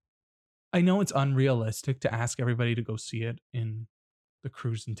 I know it's unrealistic to ask everybody to go see it in the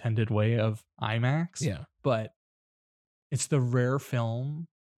Cruise intended way of IMAX. Yeah. But it's the rare film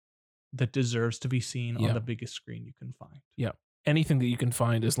that deserves to be seen Yeah. on the biggest screen you can find. Anything that you can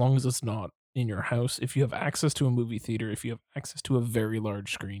find, as long as it's not in your house. If you have access to a movie theater, if you have access to a very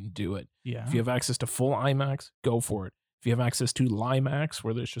large screen, do it. Yeah. If you have access to full IMAX, go for it. If you have access to LIMAX,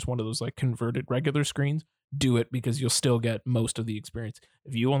 where there's just one of those like converted regular screens, do it, because you'll still get most of the experience.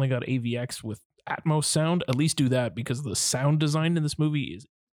 If you only got AVX with Atmos sound, at least do that, because the sound design in this movie is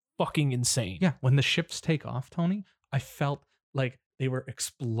fucking insane. Yeah. When the ships take off, Tony, I felt like they were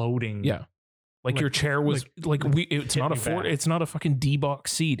exploding. Yeah. Like your chair was it's hit not a me back. it's not a fucking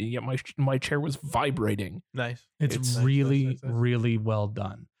D-box seat, and yet my chair was vibrating. Nice. It's, It's- really, nice. really well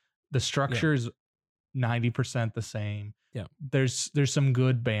done. The structure is 90% the same. Yeah. There's some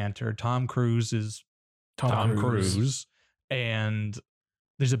good banter. Tom Cruise is Tom Cruise. And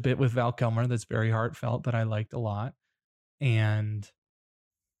there's a bit with Val Kilmer that's very heartfelt that I liked a lot. And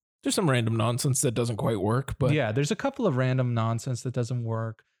There's some random nonsense that doesn't quite work, but yeah, there's a couple of random nonsense that doesn't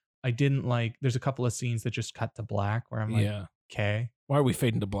work. I didn't like, there's a couple of scenes that just cut to black where I'm like, yeah. okay. Why are we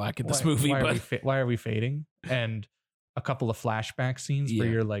fading to black in this why- movie? Why, But why are we fading? And a couple of flashback scenes where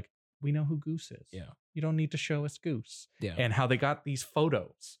Yeah. you're like, we know who Goose is. Yeah. You don't need to show us Goose. yeah. And how they got these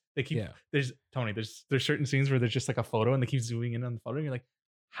photos. They keep Yeah. there's Tony, there's certain scenes where there's just like a photo and they keep zooming in on the photo and you're like,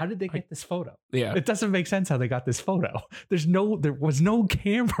 how did they get this photo? Yeah. It doesn't make sense how they got this photo. There was no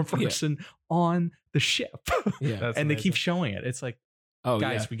camera person on the ship. Yeah. That's and they keep amazing. showing it. It's like, Oh,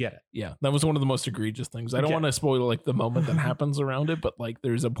 guys, yeah. we get it. Yeah. That was one of the most egregious things. I don't Okay. want to spoil like the moment that happens around it, but like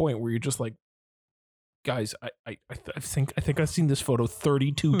there's a point where you're just like, guys, I think I've seen this photo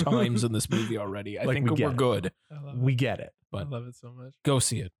 32 times in this movie already. I Like, think we get we're it. good. I love We it. get it. I But love it so much. go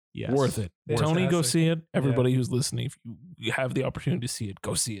see it. Yes. Worth it. Fantastic. Tony, go see it. Everybody who's listening, if you have the opportunity to see it,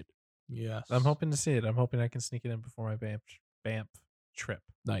 go see it. Yes. I'm hoping to see it. I'm hoping I can sneak it in before my Banff trip.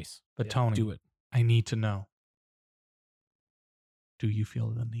 Nice. But Yeah, Tony, Do it. I need to know. Do you feel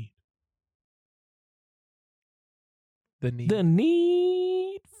the need? The need. The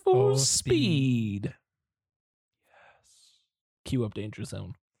Need for For Speed. Speed. Yes. Cue up Danger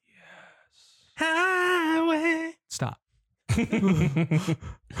Zone. Yes. Highway. Stop.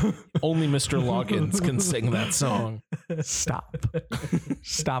 Only Mr. Loggins can sing that song. Stop.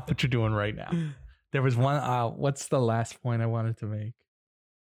 Stop what you're doing right now. There was one. What's the last point I wanted to make?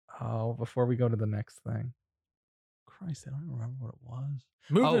 Oh, before we go to the next thing. Christ, I don't remember what it was.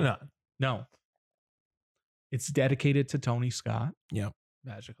 Moving Oh. on. No. It's dedicated to Tony Scott,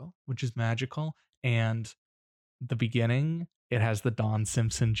 Magical. which is magical. And the beginning, it has the Don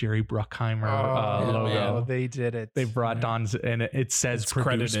Simpson, Jerry Bruckheimer yeah, logo. man. They did it. They brought Yeah. Don's, and it says It's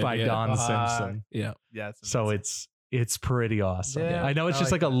produced credited, by yeah. Don Fuck. Simpson. Yeah. Yeah. It's So amazing. it's pretty awesome. Yeah, I know it's I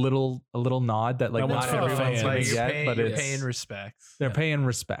just like like that. a little nod that like That not one's for the everyone's fans. gonna Like, you're get, paying, but you're it's paying respect. they're Yeah. paying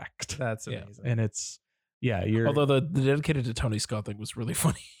respect, That's Yeah. amazing. and it's you're Although the dedicated to Tony Scott thing was really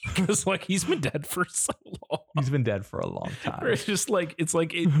funny because like he's been dead for so long. he's been dead for a long Where time. it's just like it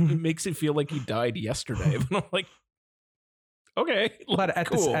makes it feel like he died yesterday. But I'm like, okay, But at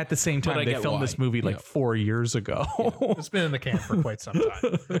cool. the same But I time, they get filmed why. this movie like Yeah. 4 years ago, It's been in the can for quite some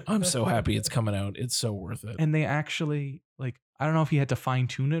time. I'm so happy it's coming out. It's so worth it. and they actually like I don't know if he had to fine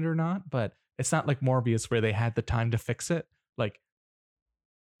tune it or not, but it's not like Morbius where they had the time to fix it. Like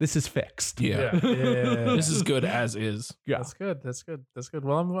this is fixed. Yeah. Yeah. This is good as is. Yeah. That's good. That's good. That's good.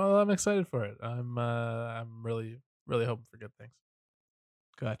 Well, I'm excited for it. I'm really hoping for good things.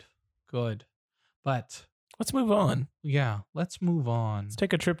 Good. But Let's move on. yeah, let's move on. Let's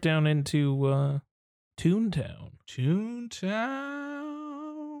take a trip down into Toontown.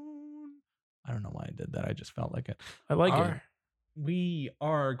 Toontown. I don't know why I did that. I just felt like it. I like it. We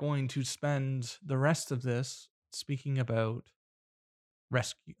are going to spend the rest of this speaking about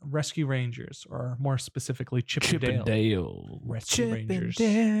rescue rangers, or more specifically Chip and Dale. Rescue Rangers,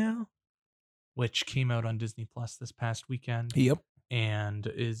 which came out on Disney Plus this past weekend Yep. and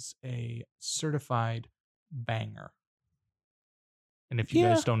is a certified banger. And if you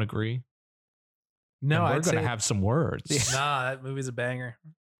Yeah. guys don't agree, No, then we're I'd going to say- have some words. Nah, that movie's a banger.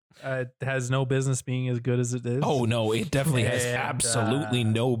 It has no business being as good as it is. Oh no, it definitely has And, absolutely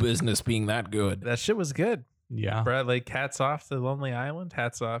no business being that good. That shit was good. Yeah. Brad, like, hats off to Lonely Island.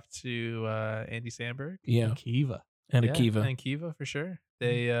 Hats off to Andy Samberg. Yeah, Kiva. and Yeah, Akiva. and Kiva for sure.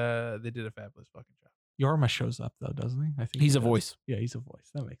 They did a fabulous fucking job. Yorma shows up though, doesn't he? I think He's he a does. voice. Yeah, he's a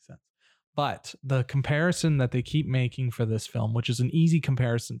voice. That makes sense. But the comparison that they keep making for this film, which is an easy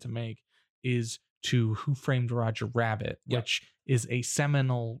comparison to make, is to Who Framed Roger Rabbit, Yep. which is a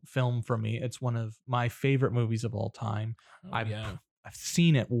seminal film for me. It's one of my favorite movies of all time. Oh, I've yeah.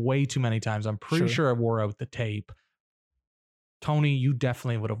 seen it way too many times. I'm pretty Sure. sure I wore out the tape. Tony, you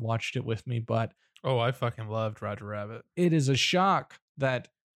definitely would have watched it with me, but Oh, I fucking loved Roger Rabbit. it is a shock that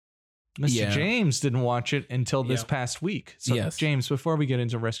Mr. Yeah. James didn't watch it until this Yep. past week. So, Yes. James, before we get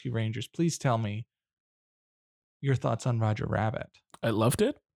into Rescue Rangers, please tell me your thoughts on Roger Rabbit. I loved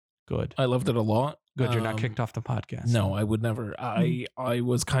it. Good. I loved it a lot. Good. You're not Um, kicked off the podcast. No, I would never. I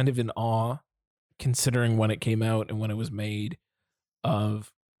was kind of in awe, considering when it came out and when it was made,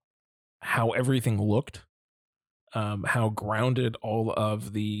 of how everything looked, how grounded all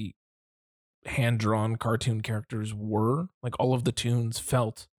of the hand-drawn cartoon characters were. Like all of the tunes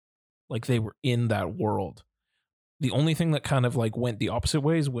felt like they were in that world. The only thing that kind of like went the opposite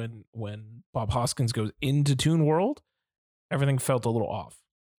way is when Bob Hoskins goes into Toon World, everything felt a little off.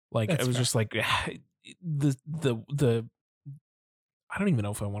 Like That's it was fair. just like the I don't even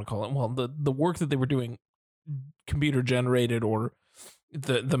know if I want to call it, well, the work that they were doing, computer generated, or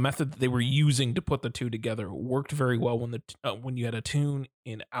the method that they were using to put the two together worked very well when you had a tune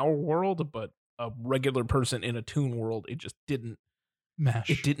in our world, but a regular person in a Toon World, it just didn't Mesh.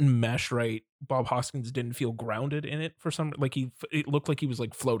 it didn't mesh right. Bob Hoskins didn't feel grounded in it for some, like it looked like he was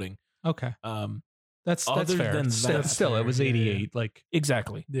like floating. Okay. That's Other fair. than Still, that- still, it was Yeah, yeah. 88. Like,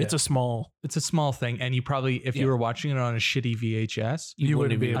 Exactly. Yeah. It's a small. it's a small thing, and you probably, if you Yeah. were watching it on a shitty VHS, You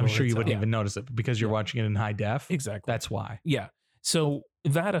wouldn't be I'm able sure to you wouldn't tell. even notice it, but because you're Yeah. watching it in high def. Exactly. That's why. Yeah. So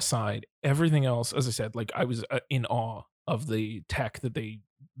that aside, everything else, as I said, like I was in awe of the tech that they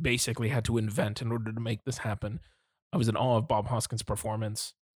basically had to invent in order to make this happen. I was in awe of Bob Hoskins'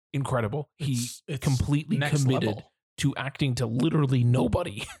 performance. Incredible. He's completely next committed level. to acting to literally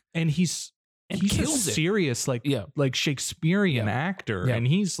nobody. And he's And a kills it. serious like Shakespearean Yeah. actor, Yeah. and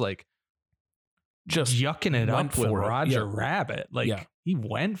he's like Just yucking it went up with for it. Roger Yeah. Rabbit. Like Yeah. he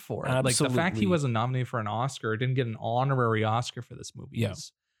went for it. Like the fact he Absolutely. wasn't nominated for an Oscar, didn't get an honorary Oscar for this movie Yeah.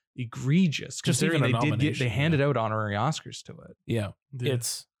 is egregious. Just even Considering a they nomination, handed out honorary Oscars to it. yeah.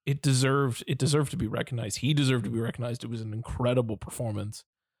 It deserved to be recognized. He deserved to be recognized. It was an incredible performance.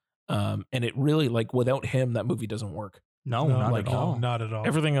 And it really, like, without him, that movie doesn't work. No, No, not like, at all. No, not at all.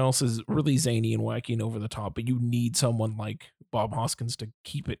 Everything else is really zany and wacky and over the top, but you need someone like Bob Hoskins to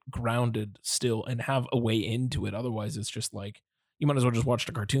keep it grounded still and have a way into it. Otherwise, it's just like you might as well just watch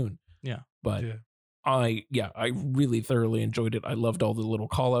the cartoon. Yeah. But Yeah. I really thoroughly enjoyed it. I loved all the little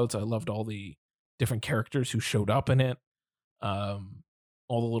call outs. I loved all the different characters who showed up in it.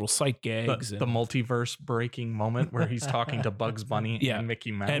 All the little sight gags The multiverse breaking moment where he's talking to Bugs Bunny Yeah. and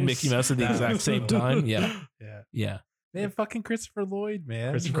Mickey Mouse. and Mickey Mouse at the That exact was same so time. good. Yeah. Yeah. Yeah. Man, fucking Christopher Lloyd,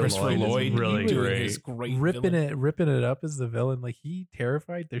 man. Christopher Lloyd is really doing great. his great ripping villain. it up as the villain. Like he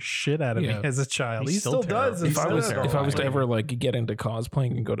terrified the shit out of Yeah. me as a child. He's He still still does. terrible. If I Still was terrifying. to ever like get into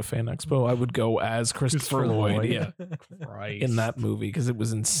cosplaying and go to Fan Expo, I would go as Christopher Lloyd. Yeah, Christ. in that movie because it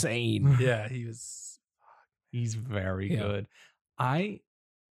was insane. yeah, he was. He's very Yeah. good.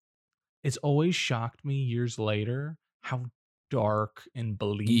 It's always shocked me years later how dark and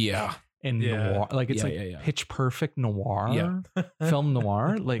bleak Yeah, and Yeah. noir, like it's Yeah, like yeah, yeah. pitch perfect noir, Yeah. film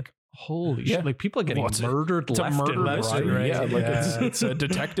noir. Like holy Yeah. shit! Like people are getting Well, it's murdered it's a left murder and right. mystery. right, Yeah, like yeah. it's a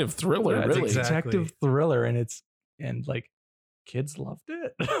detective thriller. Yeah, it's really, a exactly. detective thriller, and like kids loved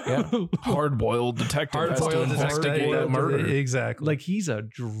it. Yeah. hard-boiled detective has to Hard-boiled investigate detective. a murder. Exactly. Like he's a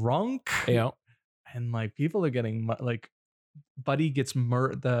drunk, Yeah, and like people are getting like Buddy gets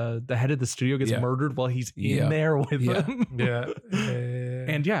the head of the studio gets Yeah. murdered while he's Yeah. in there with Yeah. him. yeah.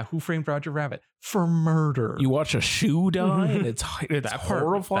 And yeah, Who Framed Roger Rabbit for murder? you watch a shoe die, and it's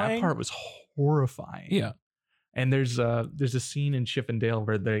horrifying. That part was horrifying. Yeah, And there's a scene in Chip and Dale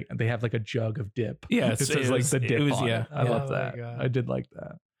where they have like a jug of dip. Yeah, It says like the dip on it. I yeah. love Oh my that. God. I did like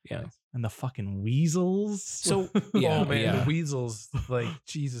that. yeah. And the fucking weasels. So yeah, oh man, yeah. the weasels. Like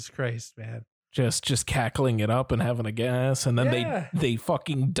Jesus Christ, man. just cackling it up and having a gas, and then Yeah. they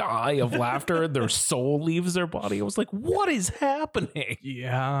fucking die of laughter. Their soul leaves their body. I was like, what is happening?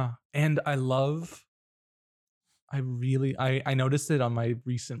 Yeah. And I noticed it on my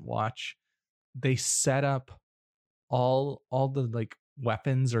recent watch. They set up all the like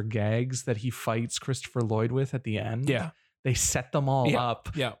weapons or gags that he fights Christopher Lloyd with at the end. Yeah, They set them all Yeah. up.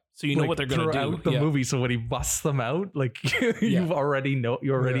 yeah. So you know like, what they're gonna throughout do. the movie. So when he busts them out, like you're already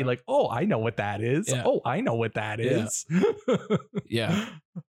Yeah. like, oh, I know what that is. Yeah. Oh, I know what that Yeah. is. Yeah.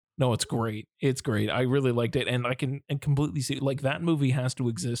 No, it's great. It's great. I really liked it, and I can completely see like that movie has to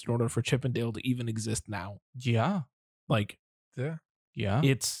exist in order for Chip and Dale to even exist now. Yeah. Like Yeah. Yeah.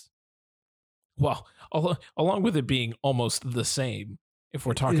 it's along with it being almost the same. If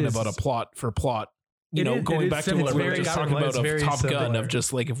we're talking is. about a plot for plot, It is- going it back is to similar. what we were It's just very talking similar. about It's very of Top Gun, similar. of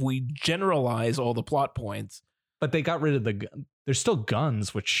just like if we generalize all the plot points. But they got rid of there's still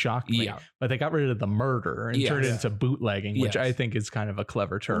guns, which shocked me. Yeah. But they got rid of the murder and turned it Yes. into bootlegging, which Yes. I think is kind of a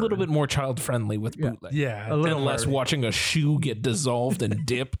clever turn. A little bit more child friendly with Yeah. bootleg. Yeah. A little And less more- watching a shoe get dissolved and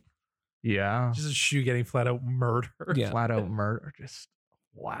dip. Yeah. Just a shoe getting flat out murdered. Yeah. Flat out murder. Just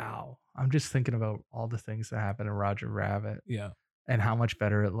wow. I'm just thinking about all the things that happen in Roger Rabbit Yeah. and how much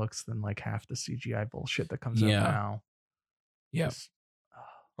better it looks than like half the CGI bullshit that comes Yeah. out now. Yeah. Just-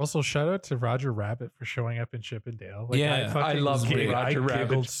 Also, shout out to Roger Rabbit for showing up in Chip and Dale. Yeah. I love giggled- Roger I Rabbit.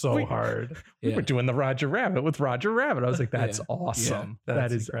 giggled so We- hard. We Yeah. were doing the Roger Rabbit with Roger Rabbit. I was like, that's Yeah. awesome. That's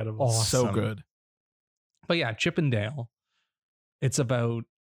That is incredible. awesome. So good. But yeah, Chip and Dale. It's about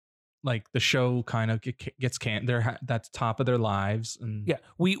like the show kind of gets they're that's top of their lives, and Yeah,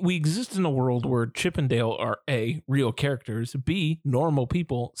 we exist in a world where Chip and Dale are A, real characters, B, normal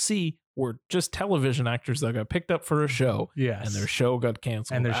people, C, were just television actors that got picked up for a show, yes, and their show got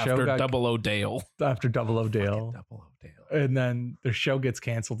canceled And their show after got- Double O Dale. after Double O Dale, Double O Dale. and then their show gets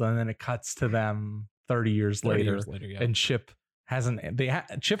canceled, and then it cuts to them 30 years 30 later, years later, yeah. and Chip hasn't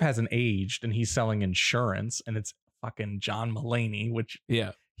aged, and he's selling insurance, and it's fucking John Mulaney, which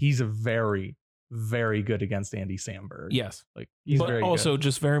yeah, he's a very, very good against Andy Samberg. yes. like he's But very also good.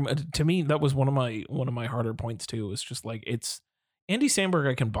 just very much to me, that was one of my harder points too. It's just like it's Andy Samberg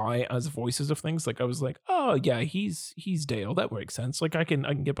I can buy as voices of things. Like I was like, oh yeah, he's Dale. That makes sense. Like I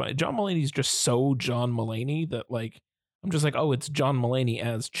can get by. John Mulaney's just so John Mulaney that like I'm just like, oh, it's John Mulaney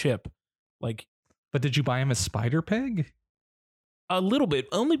as Chip. Like, But did you buy him a Spider Pig? a little bit,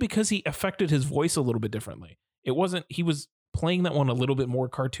 only because he affected his voice a little bit differently. It wasn't, he was playing that one a little bit more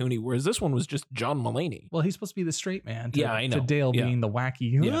cartoony, whereas this one was just John Mulaney. Well, he's supposed to be the straight man. Yeah, I know. To Dale Yeah. being the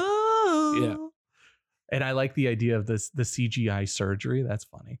wacky. Yeah. Yeah. And I like the idea of the CGI surgery. That's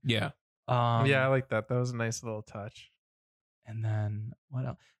funny. Yeah. Yeah, I like that. That was a nice little touch. And then what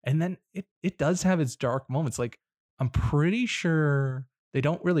else? And then it does have its dark moments. Like, I'm pretty sure they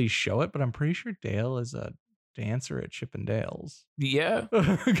don't really show it, but I'm pretty sure Dale is a dancer at Chippendales. Yeah.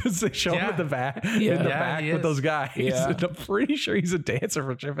 Because they show him in the back, Yeah. in the Yeah, back he with is. those guys. Yeah. And I'm pretty sure he's a dancer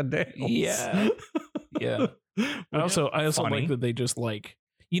for Chippendales. Yeah. Yeah. I also Funny. like that they just like,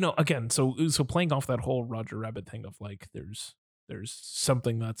 again, so playing off that whole Roger Rabbit thing of like there's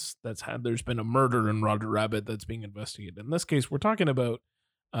something there's been a murder in Roger Rabbit that's being investigated. In this case, we're talking about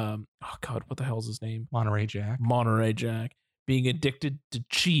oh god, what the hell's his name? Monterey Jack. Monterey Jack being addicted to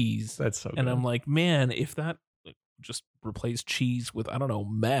cheese. That's so good. And I'm like, man, if that just replaced cheese with, I don't know,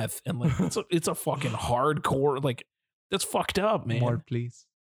 meth, and like it's a fucking hardcore, like, that's fucked up, man. More, please.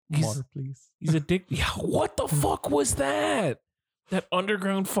 He's- More, please. He's addicted. Yeah, what the fuck was that? That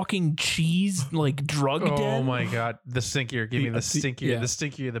underground fucking cheese like drug Oh den? my god, the stinkier. Give me the stinkier. yeah. The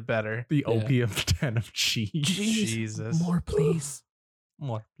stinkier, the better. The Yeah. opium den of cheese. Jeez. Jesus. More, please.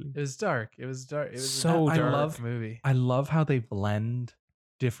 More, please. It was dark. It was dark. It was So a dark dark. movie. I love how they blend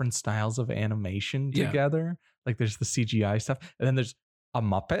different styles of animation Yeah. together. Like, there's the CGI stuff, and then there's a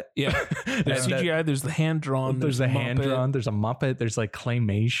Muppet. Yeah. And There's then CGI, there's the hand drawn, There's a hand Muppet. drawn. There's a Muppet. There's like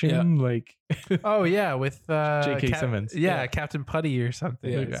claymation. Like, Oh yeah, with J.K. Simmons. Yeah, Yeah. Captain Putty or something,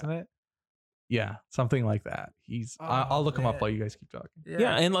 Yeah. isn't it? yeah, something like that. I'll look him up man. while you guys keep talking.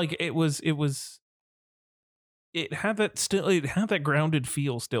 Yeah, and like it had that grounded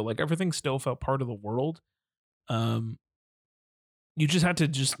feel still. Like everything still felt part of the world. You just had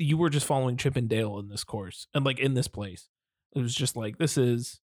to you were just following Chip and Dale in this course and like in this place. It was just like, this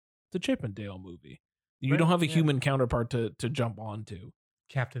is the Chip and Dale movie. You Right, don't have a yeah. human counterpart to jump onto.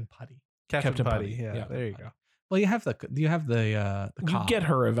 Captain Putty. Captain, Captain Putty. Putty, Yeah, yeah. there you go. Well, you have the You cop. get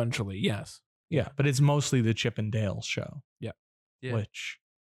her eventually, yes. Yeah, but it's mostly the Chip and Dale show. Yeah. Which,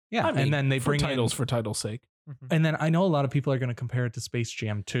 yeah, I mean, and then they for bring titles in, for title's sake. and then I know a lot of people are going to compare it to Space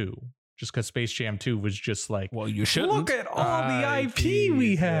Jam 2, just because Space Jam 2 was just like, Well, you shouldn't. look at all the IP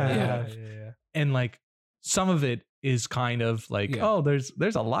we have, Yeah. and like some of it is kind of like, Yeah. oh, there's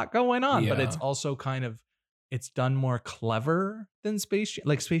a lot going on, but Yeah. it's also kind of, it's done more clever than Space Jam.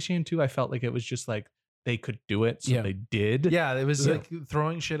 Like Space Jam 2, I felt like it was just like they could do it, so Yeah. they did. Yeah, it was Yeah. like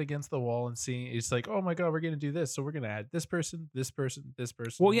throwing shit against the wall and seeing. It's like, oh my god, we're gonna do this, so we're gonna add this person, this person, this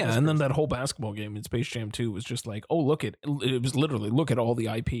person. Well, yeah, this and then person. that whole basketball game in Space Jam 2 was just like, oh, look at it was literally look at all the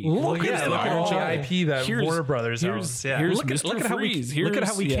IP. Look yeah, at look at all the all- IP that Here's- Warner Brothers here's- owns. Yeah. here's- Look at, Mr. look at how we Freeze. look at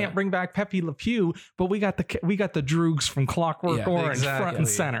how we Here's- can't bring back Pepe Le Pew, but we got the Droogs from Clockwork Yeah, Orange front and exactly.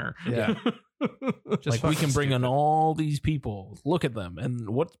 center. Yeah. Like, we fucking can bring in stupid. all these people. Look at them.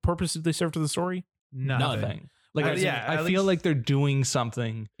 And what purpose did they serve to the story? Nothing. Like Yeah, I at feel least- like they're doing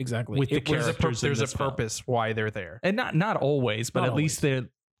something, Exactly. With the It was- characters in There's a this film. purpose why they're there. and not always, but Not at least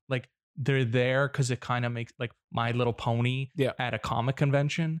they're there because it kind of makes, like, My Little Pony Yeah. at a comic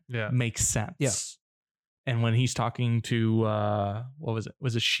convention Yeah. makes sense. Yeah. And when he's talking to what was it?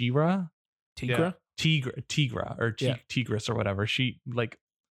 Was it She-Ra? Tigra? Tigra or Yeah. Tigris or whatever. She like,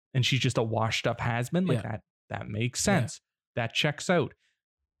 and she's just a washed up has-been. Like that makes sense. That checks out.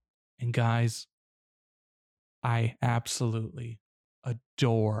 And guys, I absolutely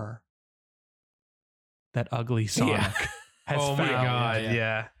adore that ugly Sonic has Oh my found, god. yeah.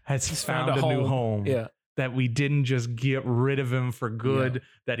 Yeah. has He's found found a a new home. home. Yeah. That we didn't just get rid of him for good,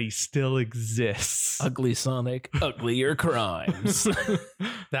 that he still exists. Ugly Sonic, uglier crimes.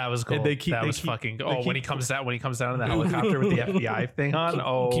 That was cool. And they keep- that they was keep- fucking. they Oh, when he keep- comes down in the helicopter with the FBI thing on.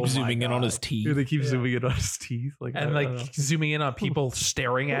 Oh, Keep my zooming in on God. his teeth. Dude, they keep Yeah. zooming in on his teeth, like, And I don't know. like zooming in on people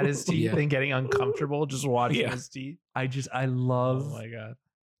staring at his teeth Yeah. and getting uncomfortable just watching Yeah. his teeth. I love Oh my god.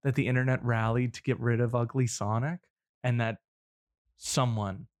 that the internet rallied to get rid of ugly Sonic, and that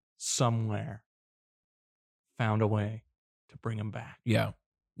someone somewhere found a way to bring him back. Yeah.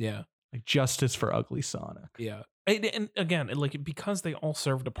 Yeah. Like justice for ugly Sonic. Yeah. And again, like, because they all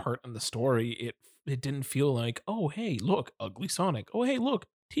served a part in the story, it didn't feel like, oh, hey, look, ugly Sonic. Oh, hey, look,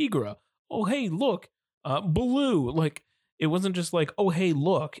 Tigra. Oh, hey, look, Baloo. Like, it wasn't just like, oh, hey,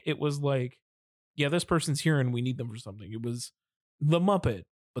 look. It was like, yeah, this person's here and we need them for something. It was the Muppet,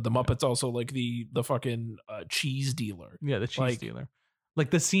 but the Muppet's also like the fucking cheese dealer. Yeah, the cheese Like- dealer. Like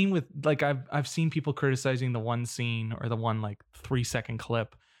the scene with, like, I've seen people criticizing the one scene or the one like 3-second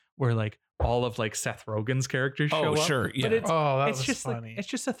clip where like all of like Seth Rogen's characters show Oh, up. sure. Yeah. But it's Oh, that it's was just funny. like it's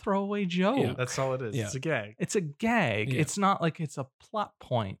just a throwaway joke. Yeah. That's all it is. Yeah. It's a gag. It's a gag. Yeah. It's not like it's a plot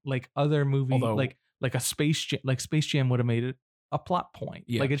point like other movies Although- like a Space Jam would have made it a plot point.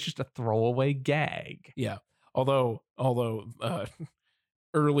 Yeah. Like it's just a throwaway gag. Yeah. Although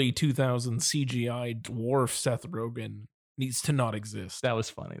early 2000s CGI dwarf Seth Rogen needs to not exist. That was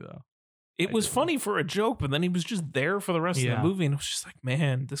funny though. It was funny for a joke, but then he was just there for the rest of Yeah. the movie, and it was just like,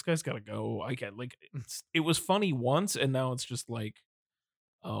 man, this guy's got to go. I get like it was funny once, and now it's just like,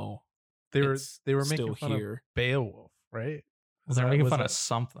 oh, They were it's they were still making fun here. of Beowulf, right? Well, they're making fun of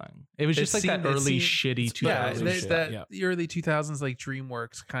something. It was It just like that seemed- it early seemed- shitty 2000s. Yeah, early they, shit, that yeah. the early 2000s like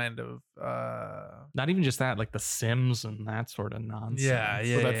DreamWorks kind of. Not even just that, like The Sims and that sort of nonsense. Yeah,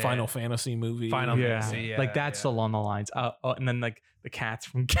 Or that Final Fantasy movie. Final Yeah. Fantasy, yeah, like that's yeah. along the lines. And then like the cats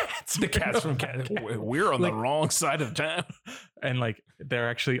from Cats. The cats from Cat. We're on Like- the wrong side of town. and like they're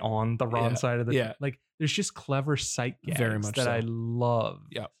actually on the wrong Yeah. side of the Yeah. like there's just clever sight gags Very much that so. I love.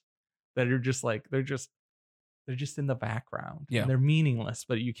 Yeah. That are just like they're just in the background. Yeah. And they're meaningless,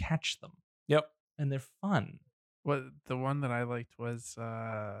 but you catch them Yep. and they're fun. What the one that I liked was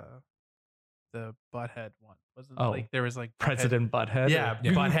the Butthead one. Wasn't Oh, like there was like Butthead- President Butthead. Yeah,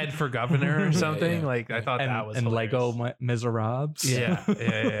 Yeah. Butthead for governor or Yeah, something. yeah. Like I thought and, that was and Lego hilarious. Miserables. Yeah.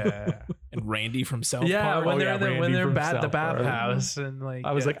 And Randy from South Yeah, Park. when Oh, they're yeah, in the, when Randy they're from bat the South Park. bathhouse and like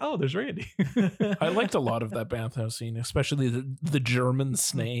I was yeah. like, oh, there's Randy. I liked a lot of that bathhouse scene, especially the German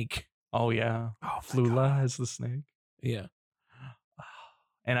snake. Oh yeah. Flula as the snake. Yeah.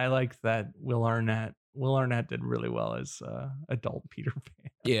 And I liked that Will Arnett did really well as adult Peter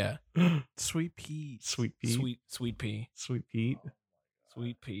Yeah. Pan. Sweet Pea. Sweet Pete. Sweet pea. Sweet Pete.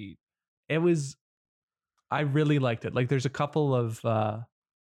 Sweet Pete. It was I really liked it. Like there's a couple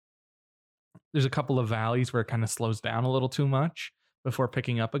of valleys where it kind of slows down a little too much before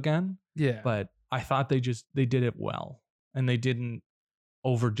picking up again. Yeah. But I thought they did it well. And they didn't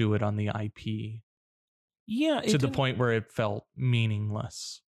overdo it on the IP Yeah. to the point where it felt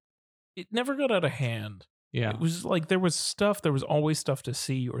meaningless. It never got out of hand. Yeah. It was like there was always stuff to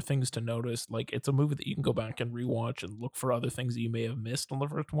see or things to notice. Like it's a movie that you can go back and rewatch and look for other things that you may have missed on the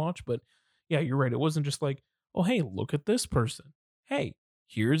first watch. But yeah, you're right. It wasn't just like, oh, hey, look at this person. Hey,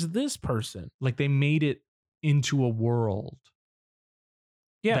 here's this person. Like they made it into a world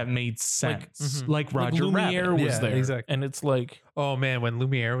Yeah. that made sense. mhm. Like Like Roger Lumiere Rabbit. was Yeah, there. exactly. And it's like, Oh man, when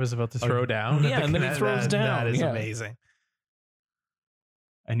Lumiere was about to throw down, Yeah, and then he throws down, That is yeah. amazing.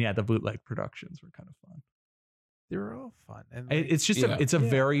 And yeah, the bootleg productions were kind of fun. They were all fun, and It's just Yeah. it's a Yeah.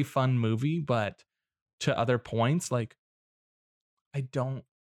 very fun movie, but to other points, like I don't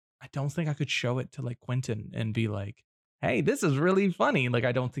think I could show it to like Quentin and be like, hey, this is really funny. Like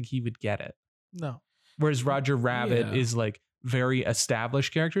I don't think he would get it. no, Whereas Roger Rabbit Yeah. is like very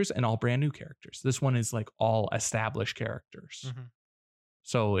established characters and all brand new characters. This one is like all established characters. Mhm.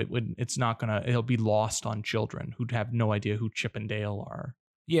 So it'll be lost on children who'd have no idea who Chip and Dale are.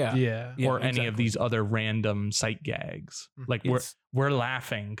 yeah. yeah, Yeah, or any of exactly. these other random sight gags. Mhm. Like It's- we're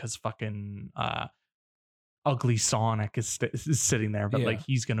laughing because fucking ugly Sonic is sitting there, but Yeah. like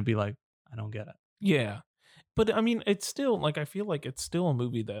he's gonna be like, I don't get it. Yeah. But I mean, it's still like, I feel like it's still a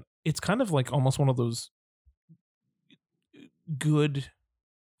movie that it's kind of like almost one of those good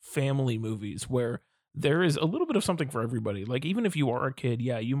family movies where there is a little bit of something for everybody. Like, even if you are a kid,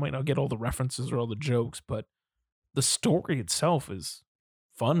 yeah, you might not get all the references or all the jokes, but the story itself is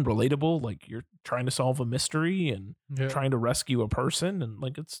fun, relatable. Like, you're trying to solve a mystery and yeah. trying to rescue a person, and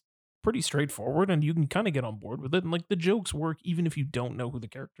like it's pretty straightforward and you can kind of get on board with it. And like the jokes work even if you don't know who the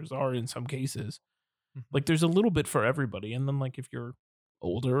characters are in some cases. Mhm. Like there's a little bit for everybody. And then like if you're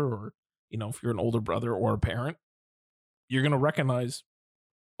older, or if you're an older brother or a parent, you're gonna recognize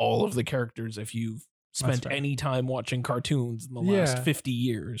all of the characters if you've spent fair. any time watching cartoons in the last Yeah. 50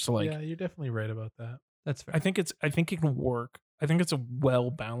 years. Like yeah, you're definitely right about that. That's fair. I think it can work. I think it's a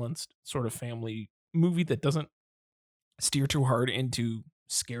well balanced sort of family movie that doesn't steer too hard into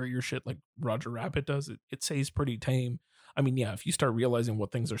scarier shit like Roger Rabbit does. It stays pretty tame. I mean, yeah, if you start realizing what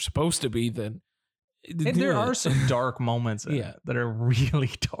things are supposed to be, then and there are some dark moments in Yeah. it that are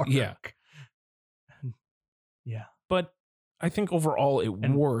really dark. Yeah. Yeah. But I think overall it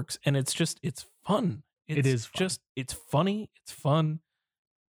And- works, and it's fun. It is fun. it's funny, it's fun.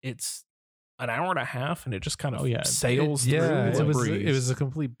 It's an hour and a half, and it just kind of Oh, yeah. sails through. Yeah, It's it a was breeze. it was a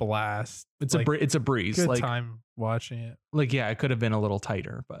complete blast. It's Like, it's a breeze. good Like time watching it. yeah, it could have been a little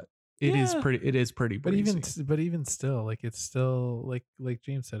tighter, but it is Yeah. pretty But breezy. even still, like it's still like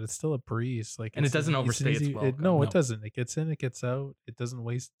James said, it's still a breeze. Like And it it's doesn't an overstay its easy- welcome. No, No. it doesn't. It gets in, it gets out. It doesn't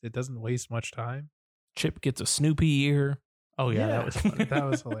waste much time. Chip gets a Snoopy ear. Oh yeah, that was funny. that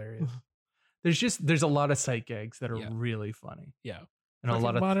was hilarious. there's a lot of sight gags that are Yeah. really funny. Yeah. And a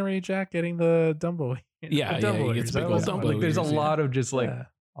lot of Monterey Jack getting the Dumbo. Yeah, the yeah, he Dumbo gets ears. big That old was Dumbo funny. like there's a ears, yeah. lot of just like Yeah.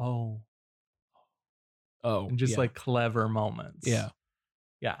 oh, Oh, and just yeah. like clever moments. yeah.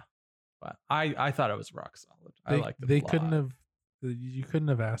 Yeah. But I thought it was rock solid. I liked it. They a lot. couldn't have. You couldn't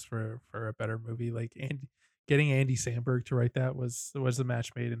have asked for a better movie. Like getting Andy Samberg to write that was a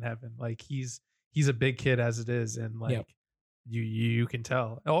match made in heaven. Like he's a big kid as it is, and like Yep. you can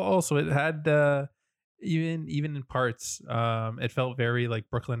tell. Also, it had even in parts, it felt very like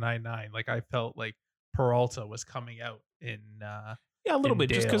Brooklyn Nine-Nine. Like I felt like Peralta was coming out in Yeah, a little in bit,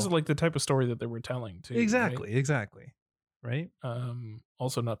 just because of Dale. like the type of story that they were telling too. right? exactly, right?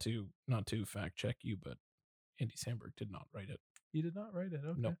 Also not to fact check you, but Andy Samberg did not write it. You did not write it.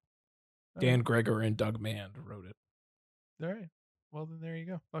 Okay. Nope. All Dan right. Gregor and Doug Mand wrote it. All right. Well, then there you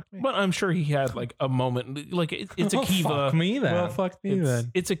go. Fuck me. But I'm sure he had like a moment. Like it's Oh, Akiva. fuck me then. Well, fuck me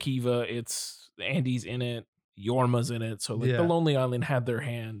then. It's Akiva. It's Andy's in it. Yorma's in it. So like Yeah. the Lonely Island had their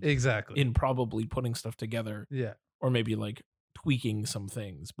hand Exactly. in probably putting stuff together, Yeah. or maybe like tweaking some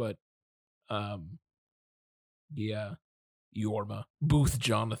things. But yeah, Yorma, Booth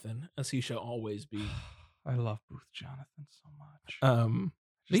Jonathan, as he shall always be. I love Booth Jonathan so much.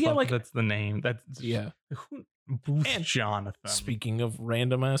 But yeah, love like that that's the name. That's yeah. Booth And Jonathan. Speaking of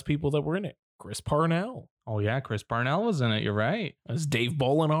random ass people that were in it, Chris Parnell Oh yeah, Chris Parnell was in it. You're right. as Dave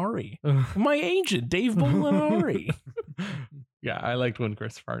Molinari, my agent, Dave Molinari. Yeah, I liked when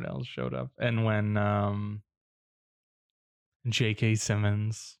Chris Parnell showed up, and when J.K.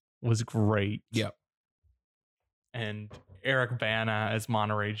 Simmons was great. Yep. And Eric Bana as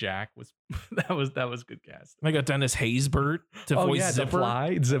Monterey Jack was that was good cast. I got Dennis Haysbert to voice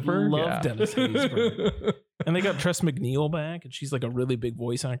Zipper. Zipper. Love yeah. Dennis Haysbert. And they got Tress McNeil back, and she's like a really big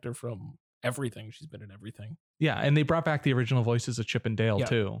voice actor from everything. She's been in everything. Yeah, and they brought back the original voices of Chip and Dale Yeah.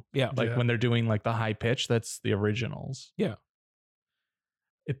 too. Yeah. Like Yeah. when they're doing like the high pitch, that's the originals. Yeah.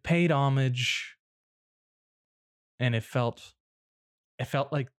 It paid homage, and it felt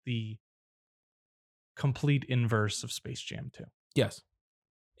like the complete inverse of Space Jam 2. Yes.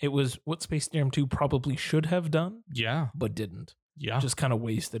 It was what Space Jam 2 probably should have done, Yeah. but didn't. Yeah. Just kind of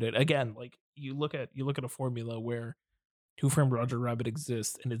wasted it. Again, like you look at a formula where Who Framed Roger Rabbit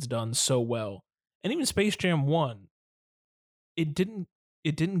exists and it's done so well. And even Space Jam 1, it didn't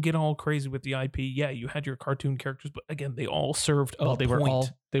get all crazy with the IP. Yeah, you had your cartoon characters, but again, they all served a they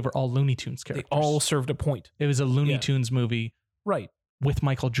point. were all Looney Tunes characters. They all served a point. It was a Looney Yeah. Tunes movie Right. with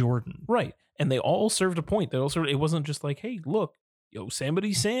Michael Jordan. Right. And they all served a point. They all served, it wasn't just like, hey, look,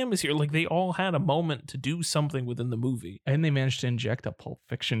 Yosemite Sam is here. Like they all had a moment to do something within the movie. And they managed to inject a Pulp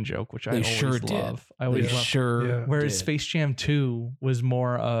Fiction joke, which I They always sure did. love. I They always love. sure Yeah. Whereas did. Space Jam 2 was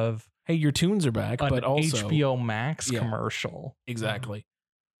more of Hey, your tunes are back, an but also HBO Max Yeah. commercial. exactly.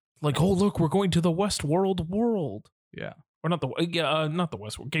 Like, oh look, we're going to the Westworld world. Yeah. Or not the not the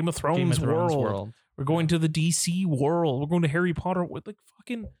Westworld. Game of Thrones, Game of Thrones world. We're going to the DC world. We're going to Harry Potter with like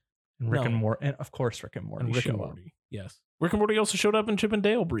fucking And Rick No. and Morty. And of course, Rick and Morty. and Rick and show up Morty. Yes. Rick and Morty also showed up in Chip and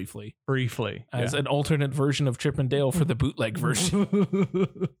Dale briefly briefly. as yeah. an alternate version of Chip and Dale for the bootleg version.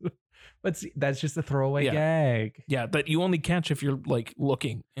 But see, that's just a throwaway Yeah. gag. Yeah, that you only catch if you're like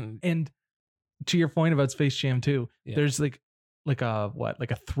looking and And to your point about Space Jam 2, Yeah. there's like a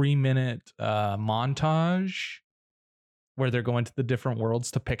 3-minute montage where they're going to the different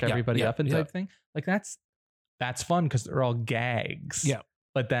worlds to pick Yeah, everybody yeah, up and yeah. type thing. Like that's fun because they're all gags. Yeah.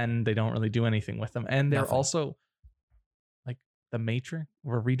 But then they don't really do anything with them. And they're Nothing. also like the Matrix.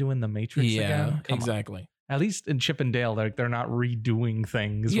 We're redoing the Matrix again. Come on. exactly. At least in Chip and Dale, they're not redoing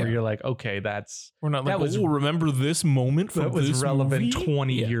things Yeah. where you're like, okay, that's We're not That like, was- oh, remember this moment from that was this relevant movie?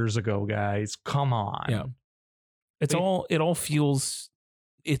 20 Yeah. years ago, guys. Come on. Yeah. It They- all feels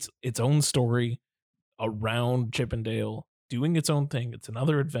its own story around Chip and Dale doing its own thing. It's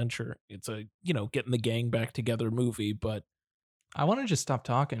another adventure. It's a, getting the gang back together movie, but I want to just stop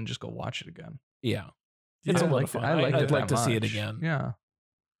talking and just go watch it again. yeah. Yeah, It's a I lot liked of fun. it. I liked I'd it like that to see it much. again. Yeah.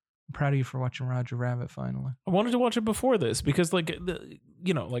 I'm proud of you for watching Roger Rabbit finally. I wanted to watch it before this because like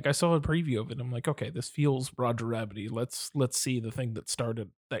like I saw a preview of it. I'm like, okay, this feels Roger Rabbit-y. Let's see the thing that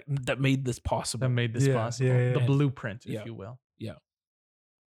started that made this possible. That made this Yeah, possible. yeah, The yeah. blueprint, if Yeah. you will.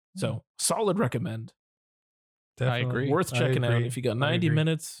 So solid recommend. Definitely. agree. Worth I checking out agree. if you got I 90 agree.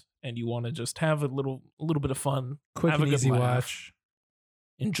 minutes and you want to just have a little bit of fun. Quick have a and good easy laugh. watch.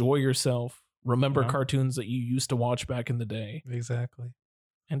 Enjoy yourself. Remember Yeah. cartoons that you used to watch back in the day. Exactly.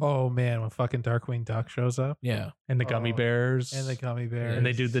 And- oh man, when fucking Darkwing Duck shows up Yeah. And the Gummy Oh, Bears. and the gummy bears, And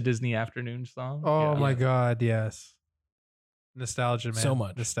they do the Disney afternoon song. Oh Yeah. my god, yes. Nostalgia, man. So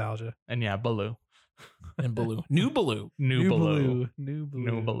much. nostalgia. And yeah, Baloo. And Baloo. New Baloo. New Baloo. New Baloo.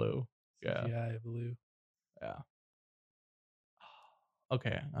 New Baloo. Yeah. CGI blue. Yeah.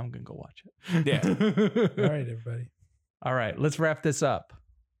 Okay, I'm gonna go watch it. Yeah. All right, everybody. All right, let's wrap this up.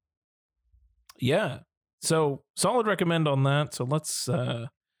 Yeah. So solid recommend on that. So let's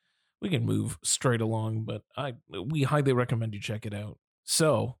we can move straight along, but we highly recommend you check it out.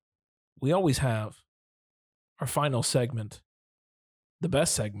 So we always have our final segment, the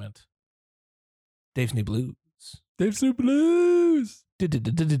best segment, Dave's New Blues. Dave's New Blues.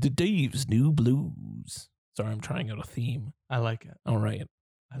 Dave's New Blues. Sorry, I'm trying out a theme. I like it. All right.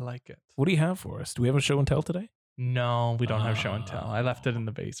 I like it. What do you have for us? Do we have a show and tell today? No, we don't have show and tell. I left it in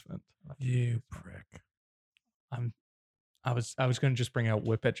the basement. You prick. I was gonna just bring out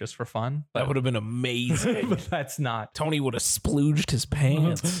Whip It just for fun. That would have been amazing. but that's not. Tony would have splooged his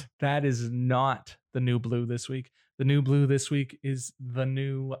pants. That is not the new blue this week. The new blue this week is the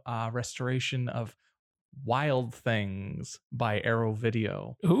new restoration of Wild Things by Arrow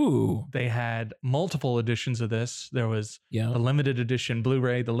Video. Ooh. They had multiple editions of this. There was Yeah. the limited edition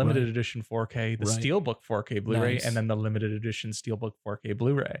Blu-ray, the limited Right. edition 4K, the Right. Steelbook 4K Blu-ray, Nice. and then the limited edition Steelbook 4K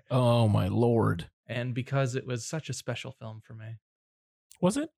Blu-ray. Oh, my Lord. And because it was such a special film for me,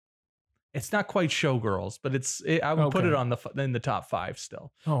 Was it? it's not quite Showgirls, but I would put Okay. it on in the top 5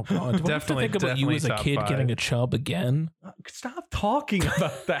 still. Oh, God. Do we have to Definitely- think about you definitely as a top kid 5. getting a chub again? Stop talking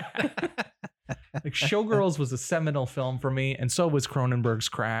about that. Like Showgirls was a seminal film for me, and so was Cronenberg's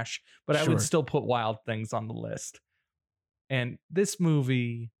Crash, but I Sure. would still put Wild Things on the list. And this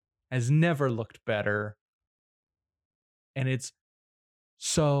movie has never looked better. And it's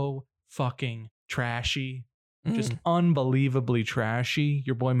so fucking trashy. Just unbelievably trashy.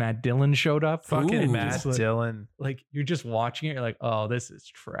 Your boy Matt Dillon showed up. Fucking Ooh. Matt Just like- Dillon. Like you're just watching it, you're like, oh, this is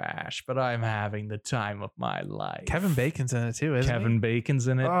trash, but I'm having the time of my life. Kevin Bacon's in it too, isn't Kevin Bacon's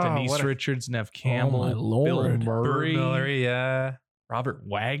in it. Oh, Denise what a- Richards, Nev Campbell, my Bill Lord. he? Murray, Burt Miller, yeah. Robert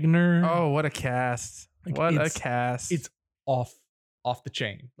Wagner. Oh, what a cast. Like, What a it's- cast. It's off the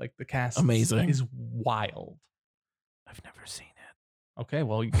chain. Like the cast Amazing. is wild. I've never seen it. Okay,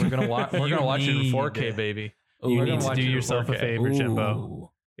 well we're gonna watch. We're You gonna watch it in need 4K, it. baby. You We're Ooh. gonna need to watch do it in yourself a 4K. favor, Jimbo.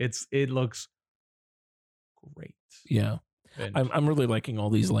 Ooh. It looks great. Yeah. And I'm really liking all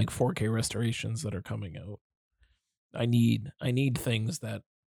these like 4K restorations that are coming out. I need things that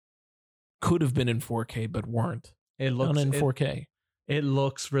could have been in 4K but weren't it looks done in it- 4K. It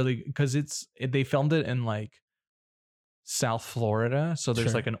looks really because they filmed it in like South Florida, so there's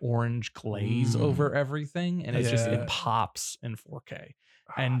Sure. like an orange glaze Mm. over everything, and it's just Yeah. it pops in 4K.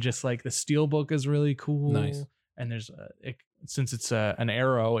 And just like the steelbook is really cool. Nice. And there's since it's an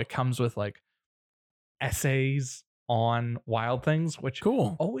Arrow, it comes with like essays on Wild Things, which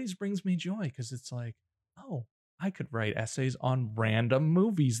Cool. always brings me joy because it's like, oh, I could write essays on random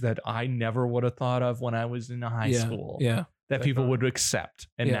movies that I never would have thought of when I was in high yeah. school Yeah. that Like people on- would accept,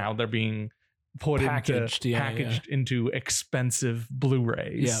 and Yeah. now they're being put Packaged, into yeah, packaged into expensive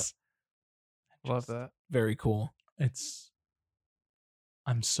Blu-rays. Yeah. Love that. Very cool.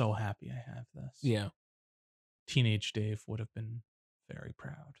 I'm so happy I have this. Yeah. Teenage Dave would have been very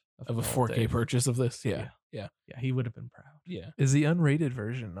proud Of a little 4K Dave. purchase of this. Yeah. Yeah. Yeah, he would have been proud. Yeah. Is the unrated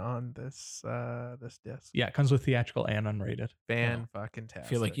version on this this disc? Yeah, it comes with theatrical and unrated. Fan fucking tastic. I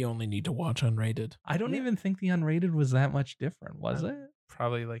feel like you only need to watch unrated. I don't Yeah. even think the unrated was that much different, was it?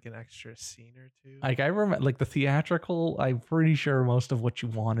 Probably like an extra scene or two. Like I remember, like the theatrical. I'm pretty sure most of what you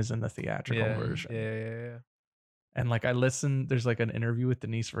want is in the theatrical yeah, version. yeah. And like I listened, there's like an interview with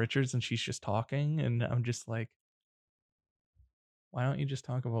Denise Richards, and she's just talking, and I'm just like, why don't you just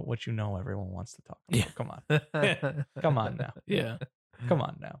talk about what you know everyone wants to talk about? Yeah. Come on, come on now, Yeah. come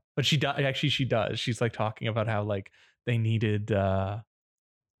on now. But she does. Actually, she does. She's like talking about how like they needed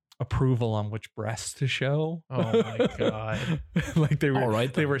approval on which breast to show. Oh my God. Like they were All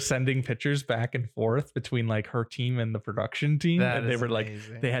right, they then. were sending pictures back and forth between like her team and the production team, That and they is were like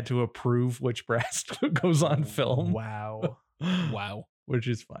amazing. they had to approve which breast goes on film. Wow. Wow. Which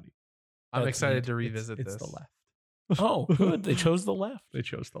is funny. I'm That's excited neat. to revisit It's this. the left. Oh, good. They chose the left. They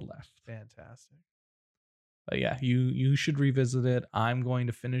chose the left. Fantastic. But yeah, you should revisit it. I'm going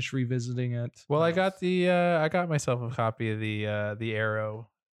to finish revisiting it. Well, I got I got myself a copy of the Arrow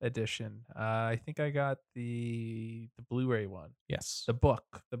edition. I think I got the Blu-ray one. Yes. The book.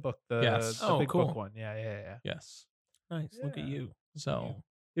 The Yes. the Oh, big cool. book one. Yeah. Yes. Nice. Look at Yeah. you. So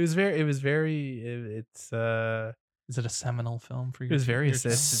It's is it a seminal film for you? it was very Your-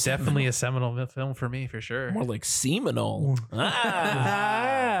 it's definitely a seminal film for me for sure. More like seminal.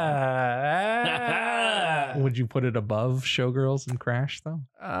 Ah. Would you put it above Showgirls and Crash though?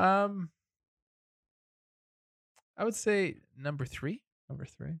 I would say number 3. Number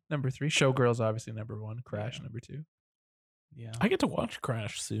 3. Number 3. Showgirls obviously number 1. Crash Yeah. number 2. Yeah. I get to watch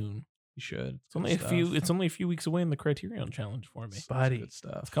Crash soon. You You should. It's only a few weeks away in the Criterion Challenge for me. Buddy. Good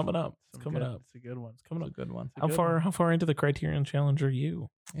stuff. It's coming up. It's Some coming good- up. It's a good one. It's coming It's a up. good one. How far into the Criterion Challenge are you?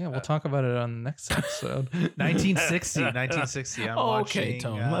 Yeah, we'll talk about it on the next episode. 1960. 1960. I'm watching. Okay,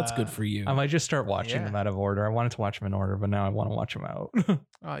 Tone. That's good for you. I might just start watching Yeah. them out of order. I wanted to watch them in order, but now I want to watch them out.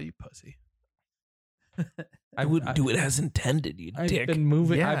 Oh, you pussy. I would do it as intended, you I've dick. been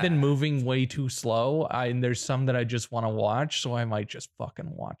moving. Yeah. I've been moving way too slow. And there's some that I just want to watch, so I might just fucking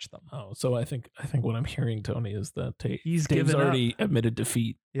watch them. Oh, so I think what I'm hearing, Tony, is that He's Dave's given up. already admitted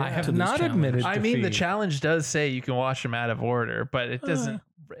defeat. Yeah. I have to this not challenge. admitted. I mean, the defeat. challenge does say you can watch them out of order, but it doesn't.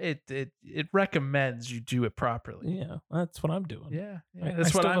 It recommends you do it properly. Yeah, that's what I'm doing. Yeah, I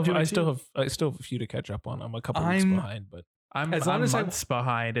that's what still I'm have, doing. I too. still have a few to catch up on. I'm a couple weeks I'm- behind, but I'm as long I'm as I- months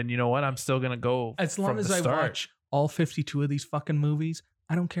behind, and you know what? I'm still gonna go. As long from as the I start. watch all 52 of these fucking movies,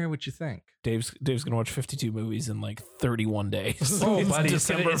 I don't care what you think. Dave's gonna watch 52 movies in like 31 days. Oh, It's buddy,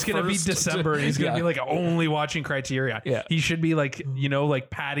 December it's gonna be 1st. December. And he's gonna Yeah. be like only watching Criteria. Yeah. He should be like, like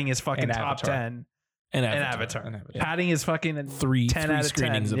padding his fucking And top Avatar. 10 and and Avatar. Avatar. And Avatar. Yeah. Padding his fucking Three 10 out of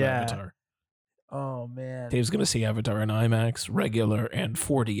screenings 10. of Yeah. Avatar. Oh man. Dave's gonna see Avatar in IMAX, regular, and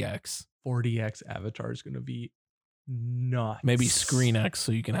 4DX. 40x Avatar is going to be nuts. Maybe Screen X,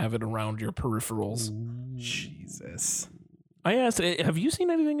 so you can have it around your peripherals. Jesus. I asked, have you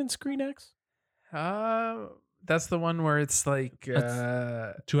seen anything in Screen X? That's the one where it's like That's it's like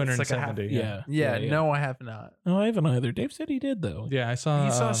a half- 270. yeah, no, I have not. No, I haven't either. Dave said he did though. Yeah, I saw.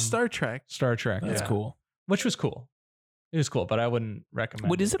 He saw Star Trek. Star Trek. That's yeah. cool. Which was cool. It was cool, but I wouldn't recommend.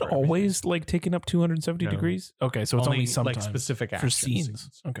 Wait, is it for everything. always like taking up 270 No. degrees? Okay, so it's only like sometimes specific for action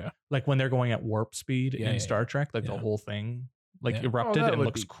scenes. Okay. Like when they're going at warp speed Yeah, in yeah, Star Trek, like the yeah. whole thing like Yeah. erupted Oh, that and would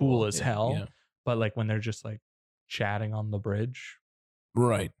looks be cool cool. as Yeah, hell. yeah. But like when they're just like chatting on the bridge,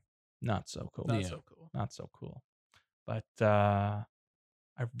 Right. not so cool. Not Yeah. so cool. Not so cool. But I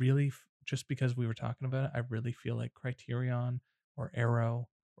really, just because we were talking about it, I really feel like Criterion or Arrow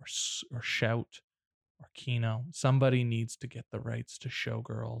or Shout or Kino, somebody needs to get the rights to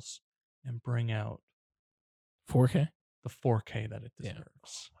Showgirls and bring out 4K? the 4K that it Yeah.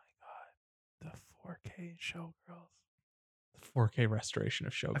 deserves. The 4K Showgirls. The 4K restoration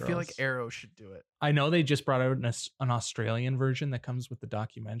of Showgirls. I feel like Arrow should do it. I know they just brought out an Australian version that comes with the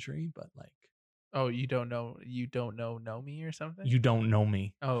documentary, but like, Oh, you don't know me or something? you don't know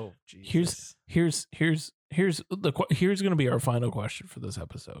me. Oh, Jesus. Here's going to be our final question for this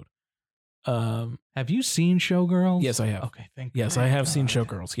episode. Have you seen Showgirls? Yes, I have. Okay, thank Yes, God. I have seen God.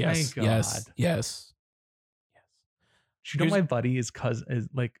 Showgirls. Yes. Thank Yes. God. Yes. Do you know Here's- my buddy is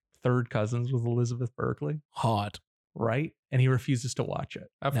like third cousins with Elizabeth Berkley, Hot. right? And he refuses to watch it.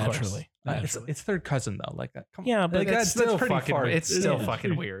 Of Naturally. course. It's third cousin though, like that. Come Yeah, on. but Like, That's still pretty fucking far. It's still Yeah.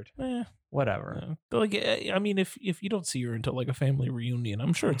 fucking weird. Eh, Whatever. like, I mean, if you don't see her until like a family reunion,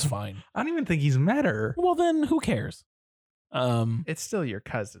 I'm sure it's fine. I don't even think he's met her. Well, then who cares? It's still your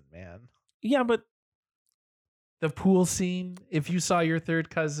cousin, man. Yeah, but The pool scene, if you saw your third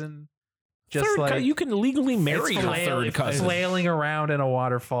cousin just you can legally marry it's your flail- third cousin. flailing around in a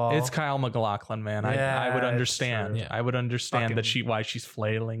waterfall. It's Kyle MacLachlan, man. I Yeah, would it's understand. true. Yeah. I would understand Fucking- that why she's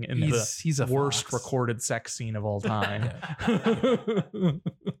flailing in he's a the worst fox. recorded sex scene of all time.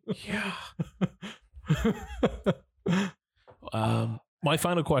 Yeah. My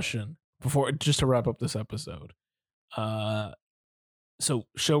final question just to wrap up this episode. So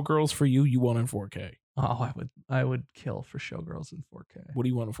Showgirls for you want in 4K. Oh, I would kill for Showgirls in 4K. What do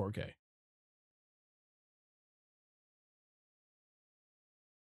you want in 4K?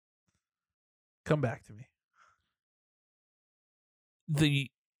 Come back to me.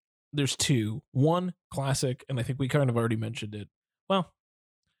 There's two. One classic, and I think we kind of already mentioned it. Well,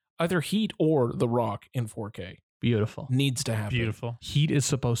 either Heat or The Rock in 4K Beautiful. needs to happen. Beautiful. Heat is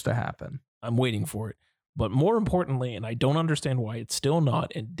supposed to happen. I'm waiting for it. But more importantly, and I don't understand why it's still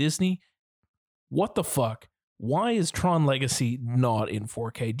not, and Disney, what the fuck? Why is Tron Legacy not in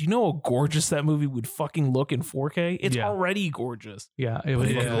 4K? Do you know how gorgeous that movie would fucking look in 4K? It's Yeah. already gorgeous. Yeah, it But would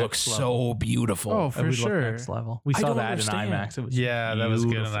it look would look next so level. beautiful. Oh, It for would look sure. next level. We I saw don't that understand. in IMAX. It was Yeah, that was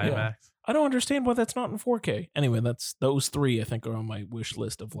good in beautiful. IMAX. I don't understand why that's not in 4K. Anyway, that's those three I think are on my wish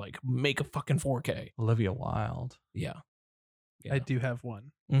list of like make a fucking 4K. Olivia Wilde. Yeah. I do have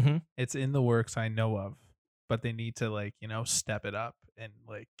one. Mm-hmm. It's in the works I know of, but they need to step it up and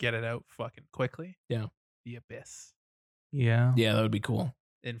get it out fucking quickly. Yeah. The Abyss Yeah. Yeah, that would be cool.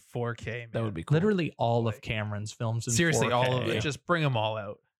 in 4K. Man. That would be cool. Literally all of Like- Cameron's films in seriously 4K. all of it. Just bring them all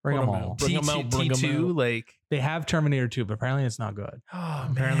out. Bring Put them 'em all. out. Bring 'em out, bring 'em T2, out. They have Terminator 2, but apparently it's not good. Oh,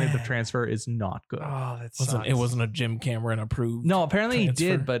 Apparently the man. transfer is not good. Oh, that It wasn't a Jim Cameron approved. No, apparently he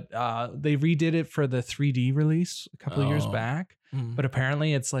did, transfer. but they redid it for the 3D release a couple of years Oh. back. Mm. But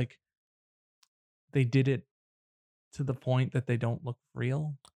apparently it's like they did it to the point that they don't look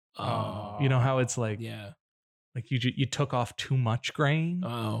real. Oh, You know how it's like, yeah. like you took off too much grain,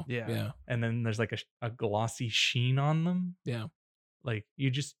 Oh, Yeah. yeah. and then there's like a glossy sheen on them. Yeah. Like you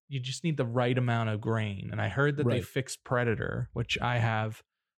just need the right amount of grain. And I heard that they Right. fixed Predator, which I have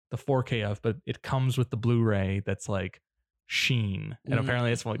the 4K of, but it comes with the Blu-ray that's like sheen, and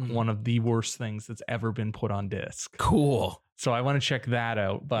apparently it's like Mhm. one of the worst things that's ever been put on disc. Cool. So I want to check that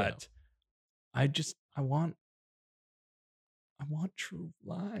out, but I want True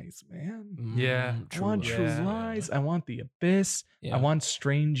Lies, man. Yeah. I want True Lies. Lies. I want The Abyss. Yeah. I want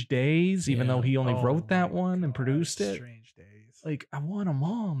Strange Days, even though he only Oh wrote that my one and God, produced it. Strange Days. Like, I want them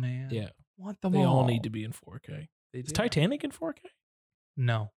all, man. Yeah. I want them They all. all need to be in 4K. They Is do. Titanic in 4K?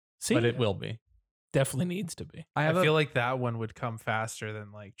 No, See, but it will be. definitely needs to be. I feel like that one would come faster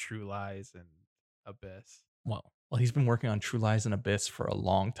than like True Lies and Abyss. Well, He's been working on True Lies and Abyss for a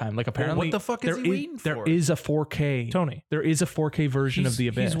long time. Like, Well, apparently, what the fuck is he waiting for? There is a 4K. Tony, There is a 4K version of The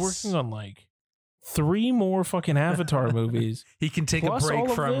Abyss. He's working on like 3 more fucking Avatar movies. He can take Plus a break all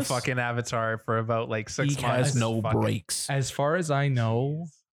of from this, fucking Avatar for about like 6 He months. has no Fucking- breaks. As far as I know,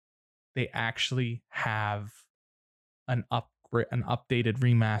 Jeez. they actually have an updated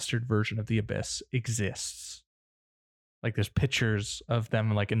remastered version of The Abyss exists. Like, there's pictures of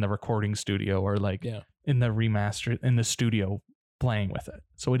them like in the recording studio or like Yeah. in the remaster in the studio playing with it.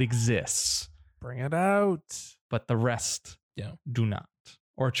 So it exists, Bring it out. but the rest Yeah. do not.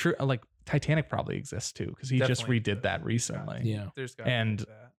 Or true, like Titanic probably exists too, because he just Definitely redid that exists. recently. Yeah. There's got And-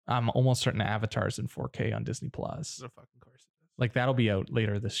 that. I'm almost certain Avatar's in 4K on Disney Plus. So fucking course it is. Like, that'll be out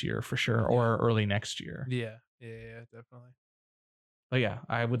later this year for sure, or early next year. Yeah, definitely. But yeah,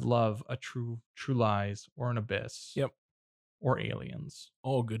 I would love a True Lies or an Abyss. Yep. Or Aliens.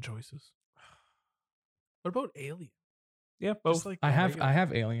 All good choices. What about Alien? Yeah, Just both. like I the have regular- I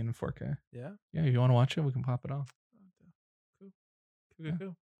have Alien in 4K. Yeah. Yeah, if you want to watch it, we can pop it off.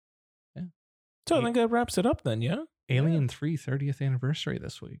 Cool. So I think that wraps it up then, yeah? Alien 3 30th anniversary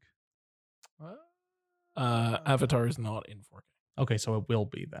this week. Avatar is not in 4K. Okay, so it will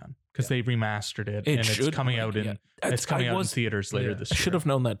be then, because they remastered it, It and should it's coming be, out in yeah. it's coming I out in was- theaters later yeah. this I year. should have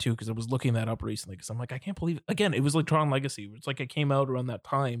known that too because I was looking that up recently because I'm like, I can't believe again, it was like Tron Legacy. It's like it came out around that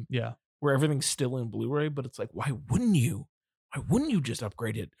time Yeah, where everything's still in Blu-ray, but it's like, why wouldn't you? Why wouldn't you just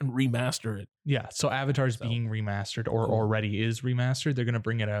upgrade it and remaster it? yeah. So Avatar's So, being remastered, or cool. already is remastered. They're gonna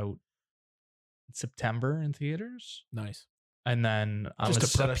bring it out in September in theaters, Nice. and then I'm Just to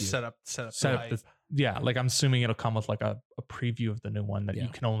ass- prep you. set up set the up the hype. yeah, like I'm assuming it'll come with like a preview of the new one that you Yeah.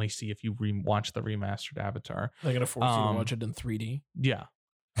 can only see if you watch the remastered Avatar. They're gonna force you to Um, watch it in 3D. Yeah,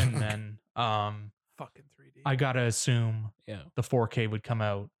 and then fucking 3D. I gotta assume Yeah. the 4K would come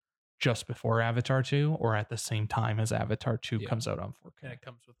out just before Avatar 2 or at the same time as Avatar 2 Yeah. comes out on 4K. and it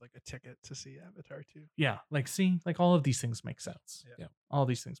comes with like a ticket to see Avatar 2. Yeah, like see, like all of these things make sense. Yeah. All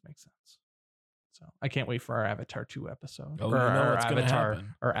these things make sense. So I can't wait for our Avatar 2 episode. Oh, or you know our what's gonna Avatar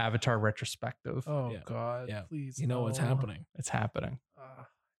happen. or Avatar retrospective. Oh Yeah. God, Yeah. please! You know what's no. happening. It's happening. I fucking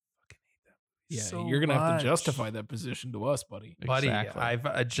hate that. Yeah, so you're gonna have much. to justify that position to us, buddy. buddy. Exactly.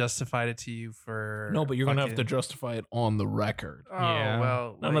 I've justified it to you for No, but you're gonna have to fucking- justify it on the record. Oh Yeah.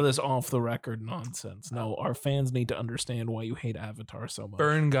 well, None of this off the record nonsense. No, our fans need to understand why you hate Avatar so much.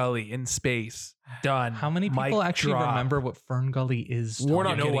 Fern Gully in space. Done. How many people Mic actually drop. remember what Fern Gully is? We're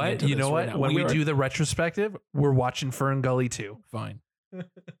not You know getting what? into You this know right what? now. When we are- do the retrospective, we're watching Fern Gully too. Fine.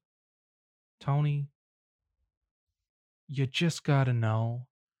 Tony, you just got to know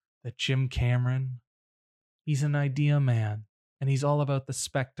that Jim Cameron, he's an idea man, and he's all about the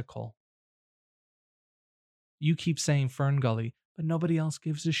spectacle. You keep saying Fern Gully, but nobody else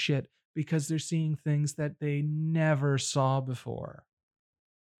gives a shit because they're seeing things that they never saw before.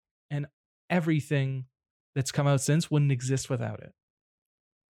 And everything that's come out since wouldn't exist without it.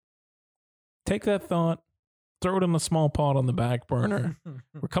 Take that thought, throw it in the small pot on the back burner.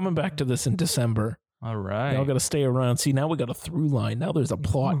 We're coming back to this in December. All right. Y'all got to stay around. See, now we got a through line. Now there's a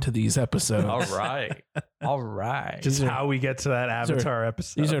plot to these episodes. All right. All right. Just These are- how we get to that these are- Avatar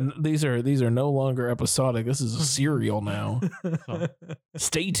episode. These are no longer episodic. This is a serial now.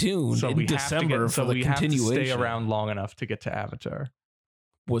 Stay tuned so in we December have to for the we have to continuation. stay around long enough to get to Avatar.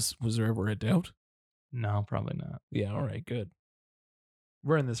 Was there ever a doubt? No, probably not. Yeah. All right. Good.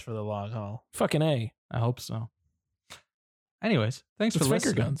 We're in this for the long haul. Fucking A. I hope so. Anyways, thanks It's for finger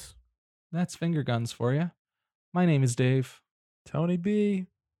listening. guns. That's Finger Guns for you. My name is Dave, Tony B.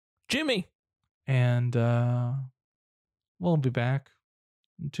 Jimmy. and we'll be back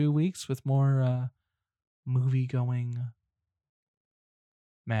in 2 weeks with more movie-going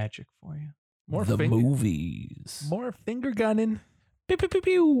magic for you. More the finger- movies. More finger gunning. Pew, pew, pew,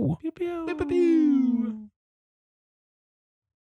 pew. Pew, pew, pew.